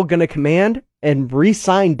they're all going to command and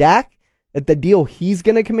re-sign Dak at the deal he's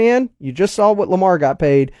going to command? You just saw what Lamar got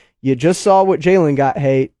paid. You just saw what Jalen got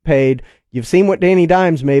paid. You've seen what Danny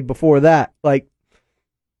Dimes made before that. Like,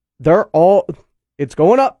 it's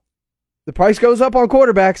going up. The price goes up on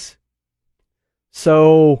quarterbacks.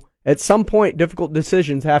 So at some point, difficult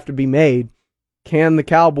decisions have to be made. Can the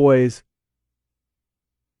Cowboys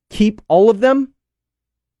keep all of them?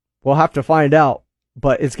 We'll have to find out.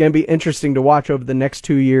 But it's going to be interesting to watch over the next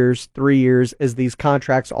 2 years, 3 years, as these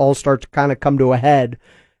contracts all start to kind of come to a head.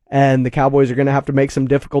 And the Cowboys are going to have to make some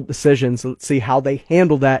difficult decisions. Let's see how they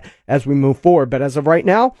handle that as we move forward. But as of right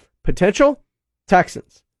now, potential,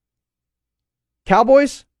 Texans.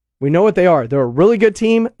 Cowboys, we know what they are. They're a really good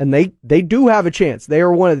team, and they do have a chance. They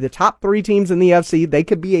are one of the top 3 teams in the NFC. They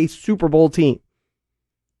could be a Super Bowl team.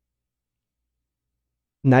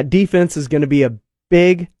 And that defense is going to be a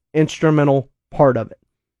big, instrumental part of it.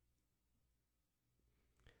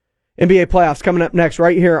 NBA playoffs coming up next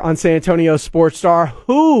right here on San Antonio Sports Star.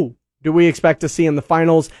 Who do we expect to see in the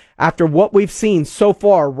finals after what we've seen so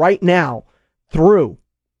far right now through,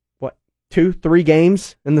 2-3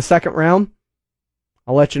 games in the second round?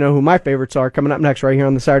 I'll let you know who my favorites are coming up next right here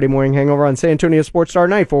on the Saturday Morning Hangover on San Antonio Sports Star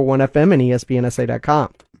 94.1 FM and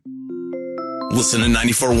ESPNSA.com. Listen to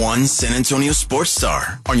 94.1 San Antonio Sports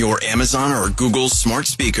Star on your Amazon or Google smart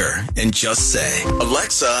speaker and just say,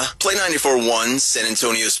 Alexa, play 94.1 San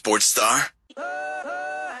Antonio Sports Star.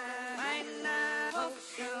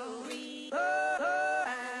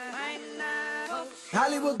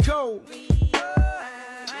 Hollywood go.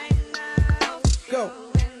 Go.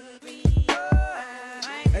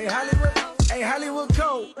 Hey Hollywood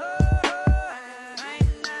go.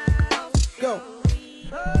 Go.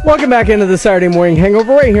 Welcome back into the Saturday Morning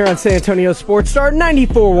Hangover right here on San Antonio Sports Star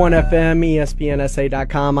 94.1 FM,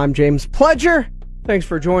 ESPNSA.com. I'm James Pledger. Thanks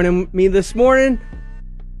for joining me this morning.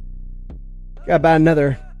 Got about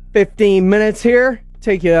another 15 minutes here.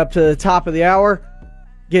 Take you up to the top of the hour.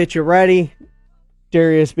 Get you ready.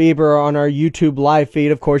 Darius Bieber on our YouTube live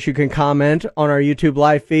feed. Of course, you can comment on our YouTube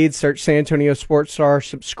live feed. Search San Antonio Sports Star,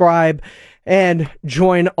 subscribe, and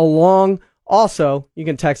join along. Also, you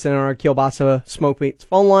can text in on our Kielbasa Smoke Meats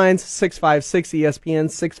phone lines, 656-ESPN,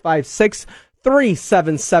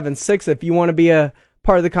 656-3776. If you want to be a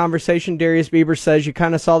part of the conversation. Darius Bieber says you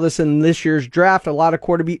kind of saw this in this year's draft. A lot of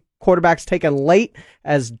quarterbacks taken late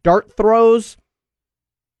as dart throws,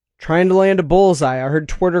 trying to land a bullseye. I heard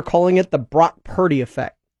Twitter calling it the Brock Purdy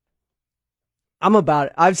effect. I'm about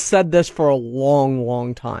it. I've said this for a long,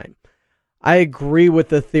 long time. I agree with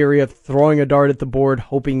the theory of throwing a dart at the board,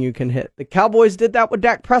 hoping you can hit. The Cowboys did that with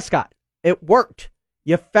Dak Prescott. It worked.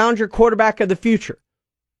 You found your quarterback of the future.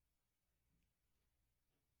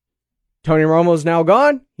 Tony Romo's now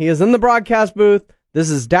gone. He is in the broadcast booth. This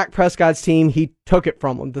is Dak Prescott's team. He took it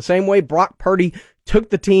from him. The same way Brock Purdy took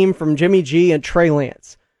the team from Jimmy G and Trey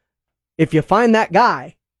Lance. If you find that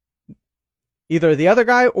guy, either the other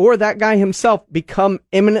guy or that guy himself become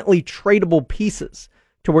eminently tradable pieces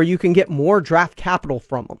to where you can get more draft capital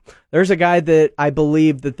from them. There's a guy that I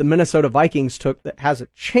believe that the Minnesota Vikings took that has a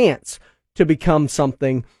chance to become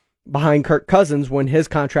something behind Kirk Cousins when his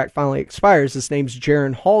contract finally expires. His name's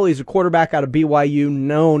Jaron Hall. He's a quarterback out of BYU.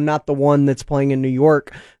 No, not the one that's playing in New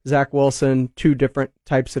York. Zach Wilson, two different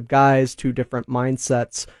types of guys, two different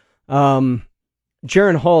mindsets.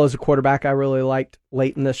 Jaron Hall is a quarterback I really liked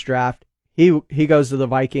late in this draft. He goes to the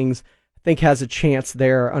Vikings. I think has a chance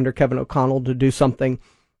there under Kevin O'Connell to do something.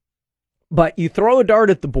 But you throw a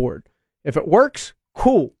dart at the board. If it works,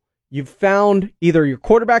 cool. You've found either your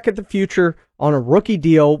quarterback at the future on a rookie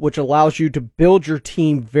deal, which allows you to build your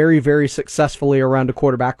team very, very successfully around a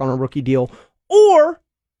quarterback on a rookie deal, or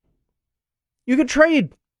you could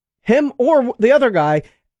trade him or the other guy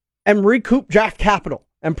and recoup draft capital,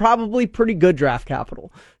 and probably pretty good draft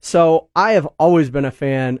capital. So I have always been a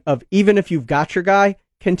fan of, even if you've got your guy,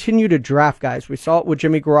 continue to draft guys. We saw it with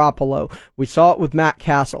Jimmy Garoppolo. We saw it with Matt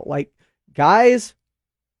Castle. Like, guys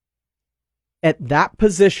at that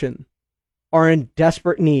position are in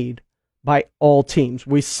desperate need by all teams.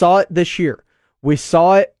 We saw it this year. We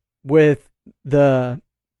saw it with the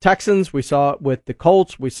Texans. We saw it with the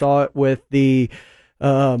Colts. We saw it with the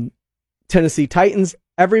Tennessee Titans.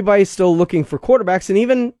 Everybody's still looking for quarterbacks, and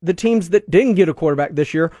even the teams that didn't get a quarterback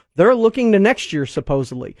this year, they're looking to next year,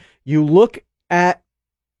 supposedly. You look at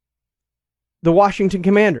the Washington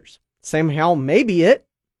Commanders. Sam Howell may be it.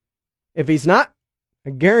 If he's not,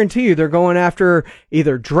 I guarantee you they're going after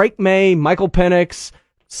either Drake May, Michael Penix,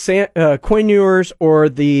 Quinn Ewers, or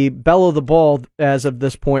the belle of the ball as of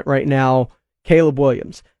this point right now, Caleb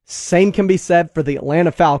Williams. Same can be said for the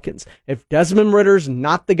Atlanta Falcons. If Desmond Ritter's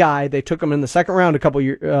not the guy, they took him in the second round a couple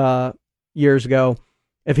years ago.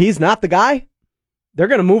 If he's not the guy, they're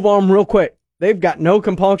going to move on real quick. They've got no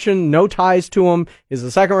compunction, no ties to him. He's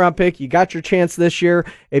a second round pick. You got your chance this year.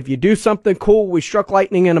 If you do something cool, we struck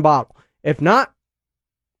lightning in a bottle. If not,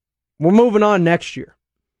 we're moving on next year.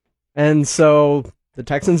 And so the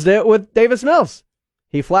Texans did it with Davis Mills.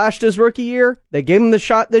 He flashed his rookie year. They gave him the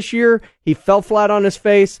shot this year. He fell flat on his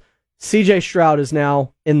face. CJ Stroud is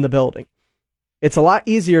now in the building. It's a lot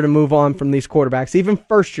easier to move on from these quarterbacks, even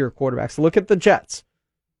first-year quarterbacks. Look at the Jets.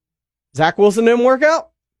 Zach Wilson didn't work out.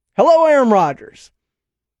 Hello, Aaron Rodgers.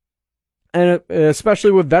 And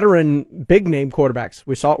especially with veteran big-name quarterbacks.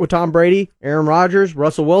 We saw it with Tom Brady, Aaron Rodgers,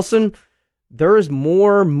 Russell Wilson. There is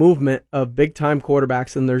more movement of big-time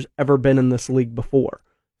quarterbacks than there's ever been in this league before,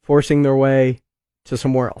 forcing their way to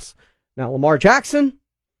somewhere else. Now, Lamar Jackson,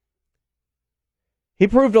 he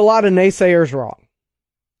proved a lot of naysayers wrong.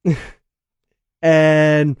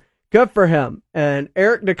 And good for him. And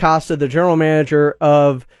Eric DeCosta, the general manager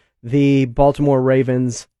of the Baltimore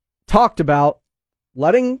Ravens, talked about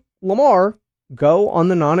letting Lamar go on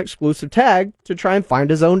the non-exclusive tag to try and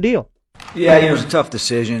find his own deal. Yeah, it was a tough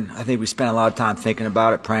decision. I think we spent a lot of time thinking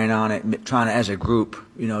about it, praying on it, trying to, as a group,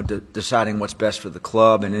 deciding what's best for the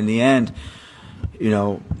club. And in the end,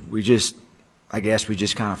 I guess we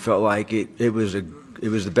just kind of felt like it was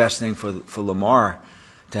the best thing for Lamar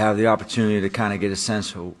to have the opportunity to kind of get a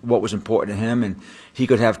sense of what was important to him, and he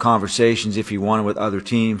could have conversations if he wanted with other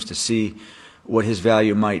teams to see what his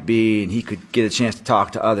value might be, and he could get a chance to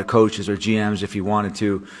talk to other coaches or GMs if he wanted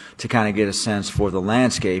to kind of get a sense for the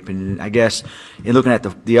landscape. And I guess in looking at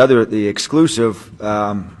the exclusive,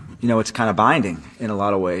 it's kind of binding in a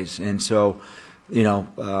lot of ways. And so,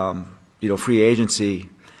 free agency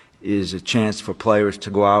is a chance for players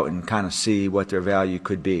to go out and kind of see what their value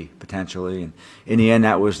could be potentially. And in the end,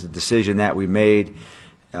 that was the decision that we made,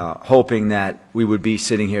 hoping that we would be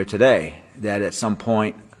sitting here today, that at some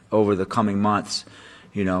point over the coming months,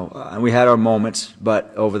 and we had our moments,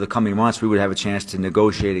 but over the coming months we would have a chance to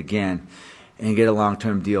negotiate again and get a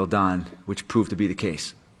long-term deal done, which proved to be the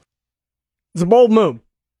case. It's a bold move.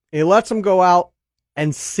 He lets him go out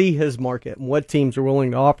and see his market and what teams are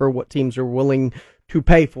willing to offer, what teams are willing to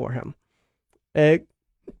pay for him. It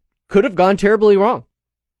could have gone terribly wrong.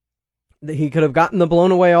 he could have gotten the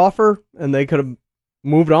blown away offer and they could have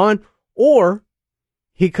moved on, or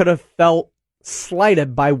he could have felt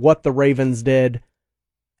slighted by what the Ravens did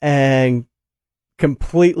and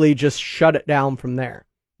completely just shut it down from there.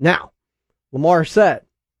 Now, Lamar said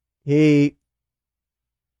he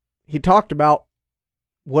talked about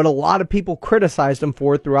what a lot of people criticized him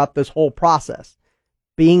for throughout this whole process,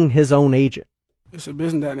 being his own agent. It's a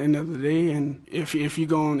business at the end of the day, and if you're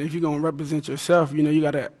gonna represent yourself, you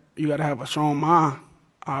gotta have a strong mind.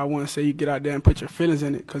 I wouldn't say you get out there and put your feelings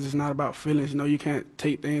in it, because it's not about feelings. You can't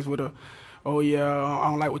take things with oh yeah, I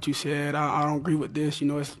don't like what you said, I don't agree with this.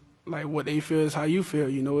 It's like what they feel is how you feel.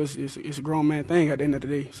 It's a grown man thing at the end of the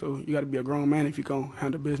day. So you got to be a grown man if you're gonna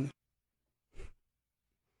handle business.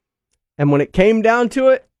 And when it came down to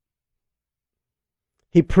it,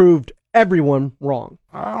 he proved everyone wrong.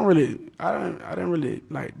 I didn't really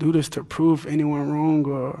like do this to prove anyone wrong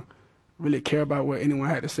or really care about what anyone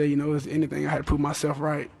had to say. It's anything, I had to prove myself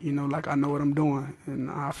right. Like I know what I'm doing,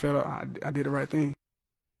 and I felt I did the right thing.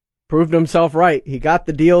 Proved himself right. He got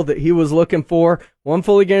the deal that he was looking for. One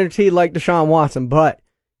fully guaranteed like Deshaun Watson, but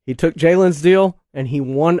he took Jalen's deal and he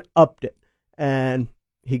one-upped it. And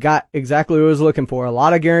he got exactly what he was looking for. A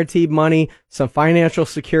lot of guaranteed money, some financial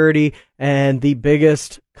security, and the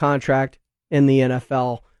biggest contract in the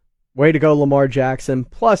NFL. Way to go, Lamar Jackson.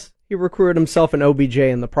 Plus, he recruited himself an OBJ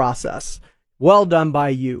in the process. Well done by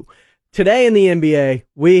you. Today in the NBA,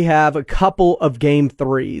 we have a couple of game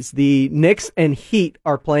threes. The Knicks and Heat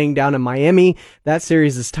are playing down in Miami. That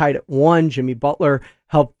series is tied at 1. Jimmy Butler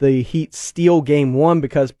helped the Heat steal game 1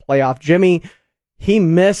 because playoff Jimmy, he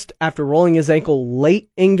missed after rolling his ankle late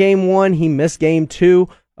in game 1. He missed game 2.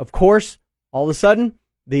 Of course, all of a sudden,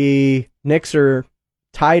 the Knicks are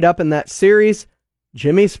tied up in that series.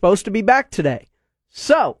 Jimmy's supposed to be back today.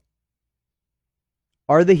 So,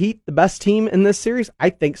 are the Heat the best team in this series? I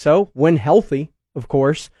think so, when healthy, of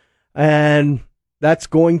course. And that's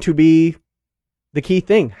going to be the key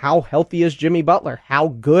thing. How healthy is Jimmy Butler? How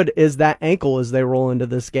good is that ankle as they roll into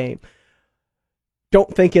this game?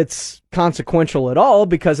 Don't think it's consequential at all,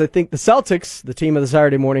 because I think the Celtics, the team of the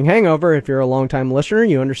Saturday morning hangover, if you're a longtime listener,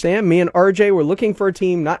 you understand, me and RJ were looking for a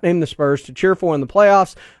team not named the Spurs to cheer for in the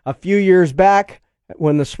playoffs a few years back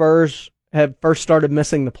when the Spurs had first started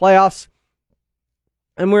missing the playoffs.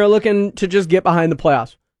 And we were looking to just get behind the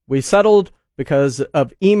playoffs. We settled because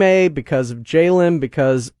of Ime, because of Jalen,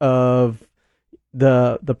 because of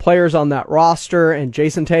the players on that roster and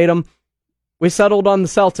Jason Tatum. We settled on the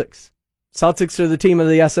Celtics. Celtics are the team of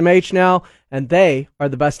the SMH now, and they are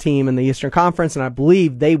the best team in the Eastern Conference, and I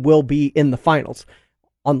believe they will be in the finals.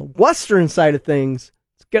 On the Western side of things,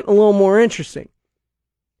 it's getting a little more interesting.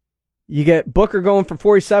 You get Booker going for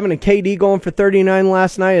 47 and KD going for 39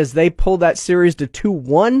 last night as they pull that series to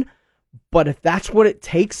 2-1. But if that's what it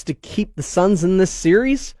takes to keep the Suns in this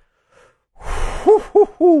series,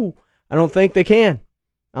 I don't think they can.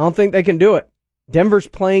 I don't think they can do it. Denver's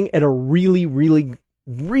playing at a really, really,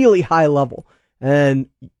 really high level. And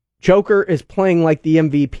Joker is playing like the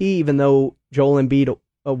MVP, even though Joel Embiid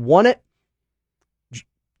won it.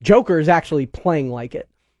 Joker is actually playing like it.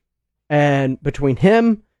 And between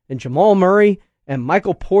him and Jamal Murray and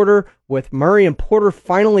Michael Porter, with Murray and Porter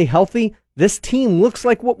finally healthy, this team looks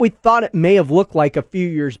like what we thought it may have looked like a few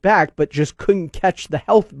years back, but just couldn't catch the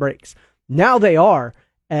health breaks. Now they are,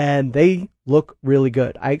 and they look really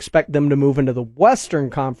good. I expect them to move into the Western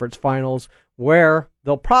Conference Finals, where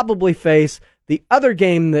they'll probably face the other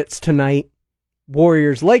game that's tonight,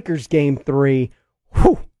 Warriors-Lakers Game 3.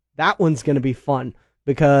 Whew, that one's going to be fun,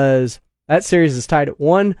 because that series is tied at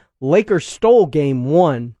 1. Lakers stole Game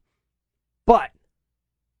 1. But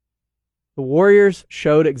the Warriors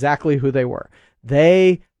showed exactly who they were.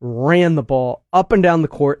 They ran the ball up and down the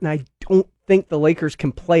court, and I don't think the Lakers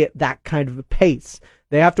can play at that kind of a pace.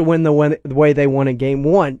 They have to win the way they won in Game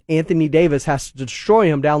 1. Anthony Davis has to destroy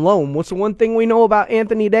him down low. And what's the one thing we know about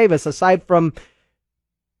Anthony Davis, aside from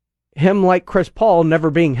him, like Chris Paul, never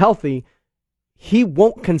being healthy? He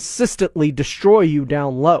won't consistently destroy you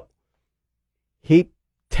down low. He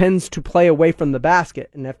tends to play away from the basket.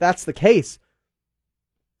 And if that's the case,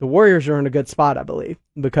 the Warriors are in a good spot, I believe,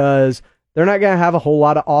 because they're not going to have a whole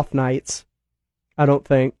lot of off nights, I don't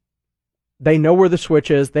think. They know where the switch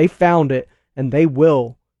is. They found it, and they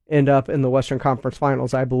will end up in the Western Conference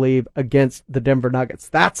Finals, I believe, against the Denver Nuggets.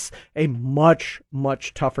 That's a much,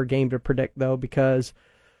 much tougher game to predict, though, because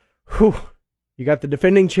you got the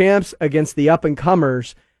defending champs against the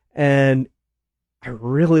up-and-comers, and I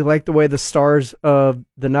really like the way the stars of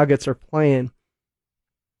the Nuggets are playing.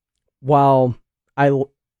 While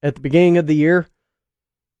at the beginning of the year,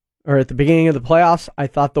 or at the beginning of the playoffs, I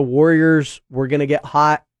thought the Warriors were going to get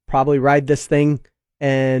hot probably ride this thing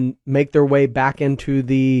and make their way back into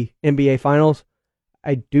the NBA Finals.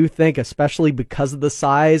 I do think, especially because of the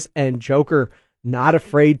size and Joker not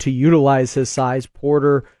afraid to utilize his size,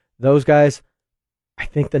 Porter, those guys, I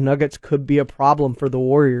think the Nuggets could be a problem for the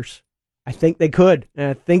Warriors. I think they could, and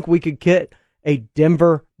I think we could get a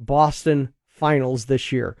Denver-Boston Finals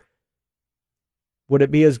this year. Would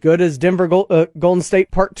it be as good as Denver Golden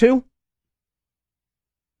State Part 2?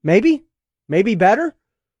 Maybe. Maybe better.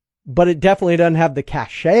 But it definitely doesn't have the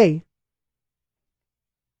cachet.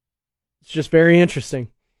 It's just very interesting.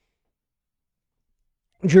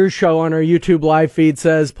 Drew's show on our YouTube live feed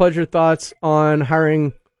says, Pleasure thoughts on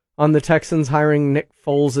the Texans hiring Nick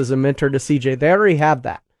Foles as a mentor to CJ. They already have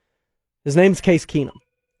that. His name's Case Keenum,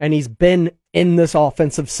 and he's been in this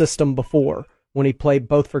offensive system before when he played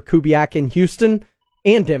both for Kubiak in Houston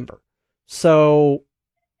and Denver. So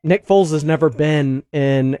Nick Foles has never been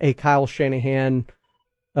in a Kyle Shanahan,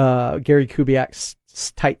 Gary Kubiak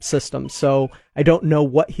type system. So I don't know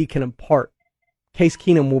what he can impart. Case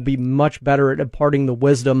Keenum will be much better at imparting the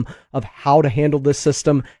wisdom of how to handle this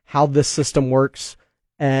system, how this system works,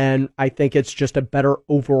 and I think it's just a better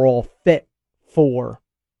overall fit for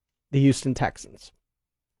the Houston Texans.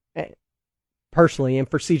 Personally, and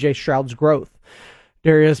for CJ Stroud's growth.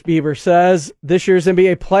 Darius Bieber says, this year's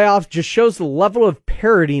NBA playoffs just shows the level of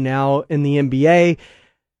parity now in the NBA,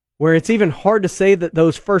 where it's even hard to say that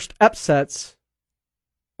those first upsets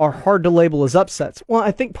are hard to label as upsets. Well,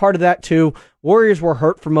 I think part of that too, Warriors were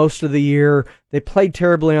hurt for most of the year. They played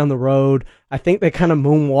terribly on the road. I think they kind of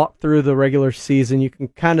moonwalked through the regular season. You can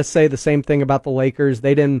kind of say the same thing about the Lakers.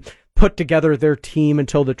 They didn't put together their team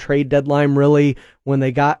until the trade deadline, really, when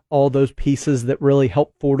they got all those pieces that really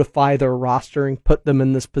helped fortify their roster and put them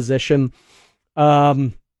in this position.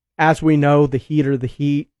 As we know, the Heat are the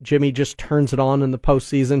Heat. Jimmy just turns it on in the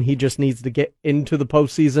postseason. He just needs to get into the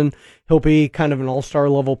postseason. He'll be kind of an all-star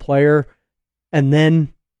level player. And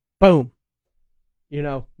then, boom.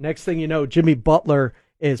 Next thing you know, Jimmy Butler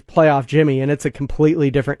is playoff Jimmy, and it's a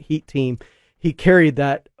completely different Heat team. He carried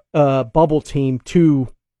that bubble team to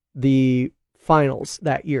the finals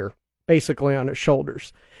that year, basically on his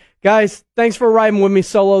shoulders. Guys, thanks for riding with me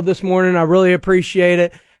solo this morning. I really appreciate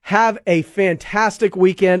it. Have a fantastic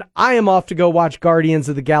weekend. I am off to go watch Guardians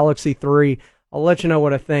of the Galaxy 3. I'll let you know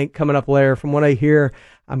what I think coming up later. From what I hear,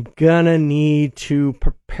 I'm going to need to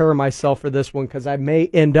prepare myself for this one because I may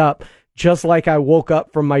end up just like I woke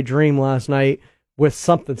up from my dream last night with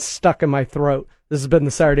something stuck in my throat. This has been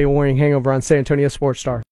the Saturday Morning Hangover on San Antonio Sports Star.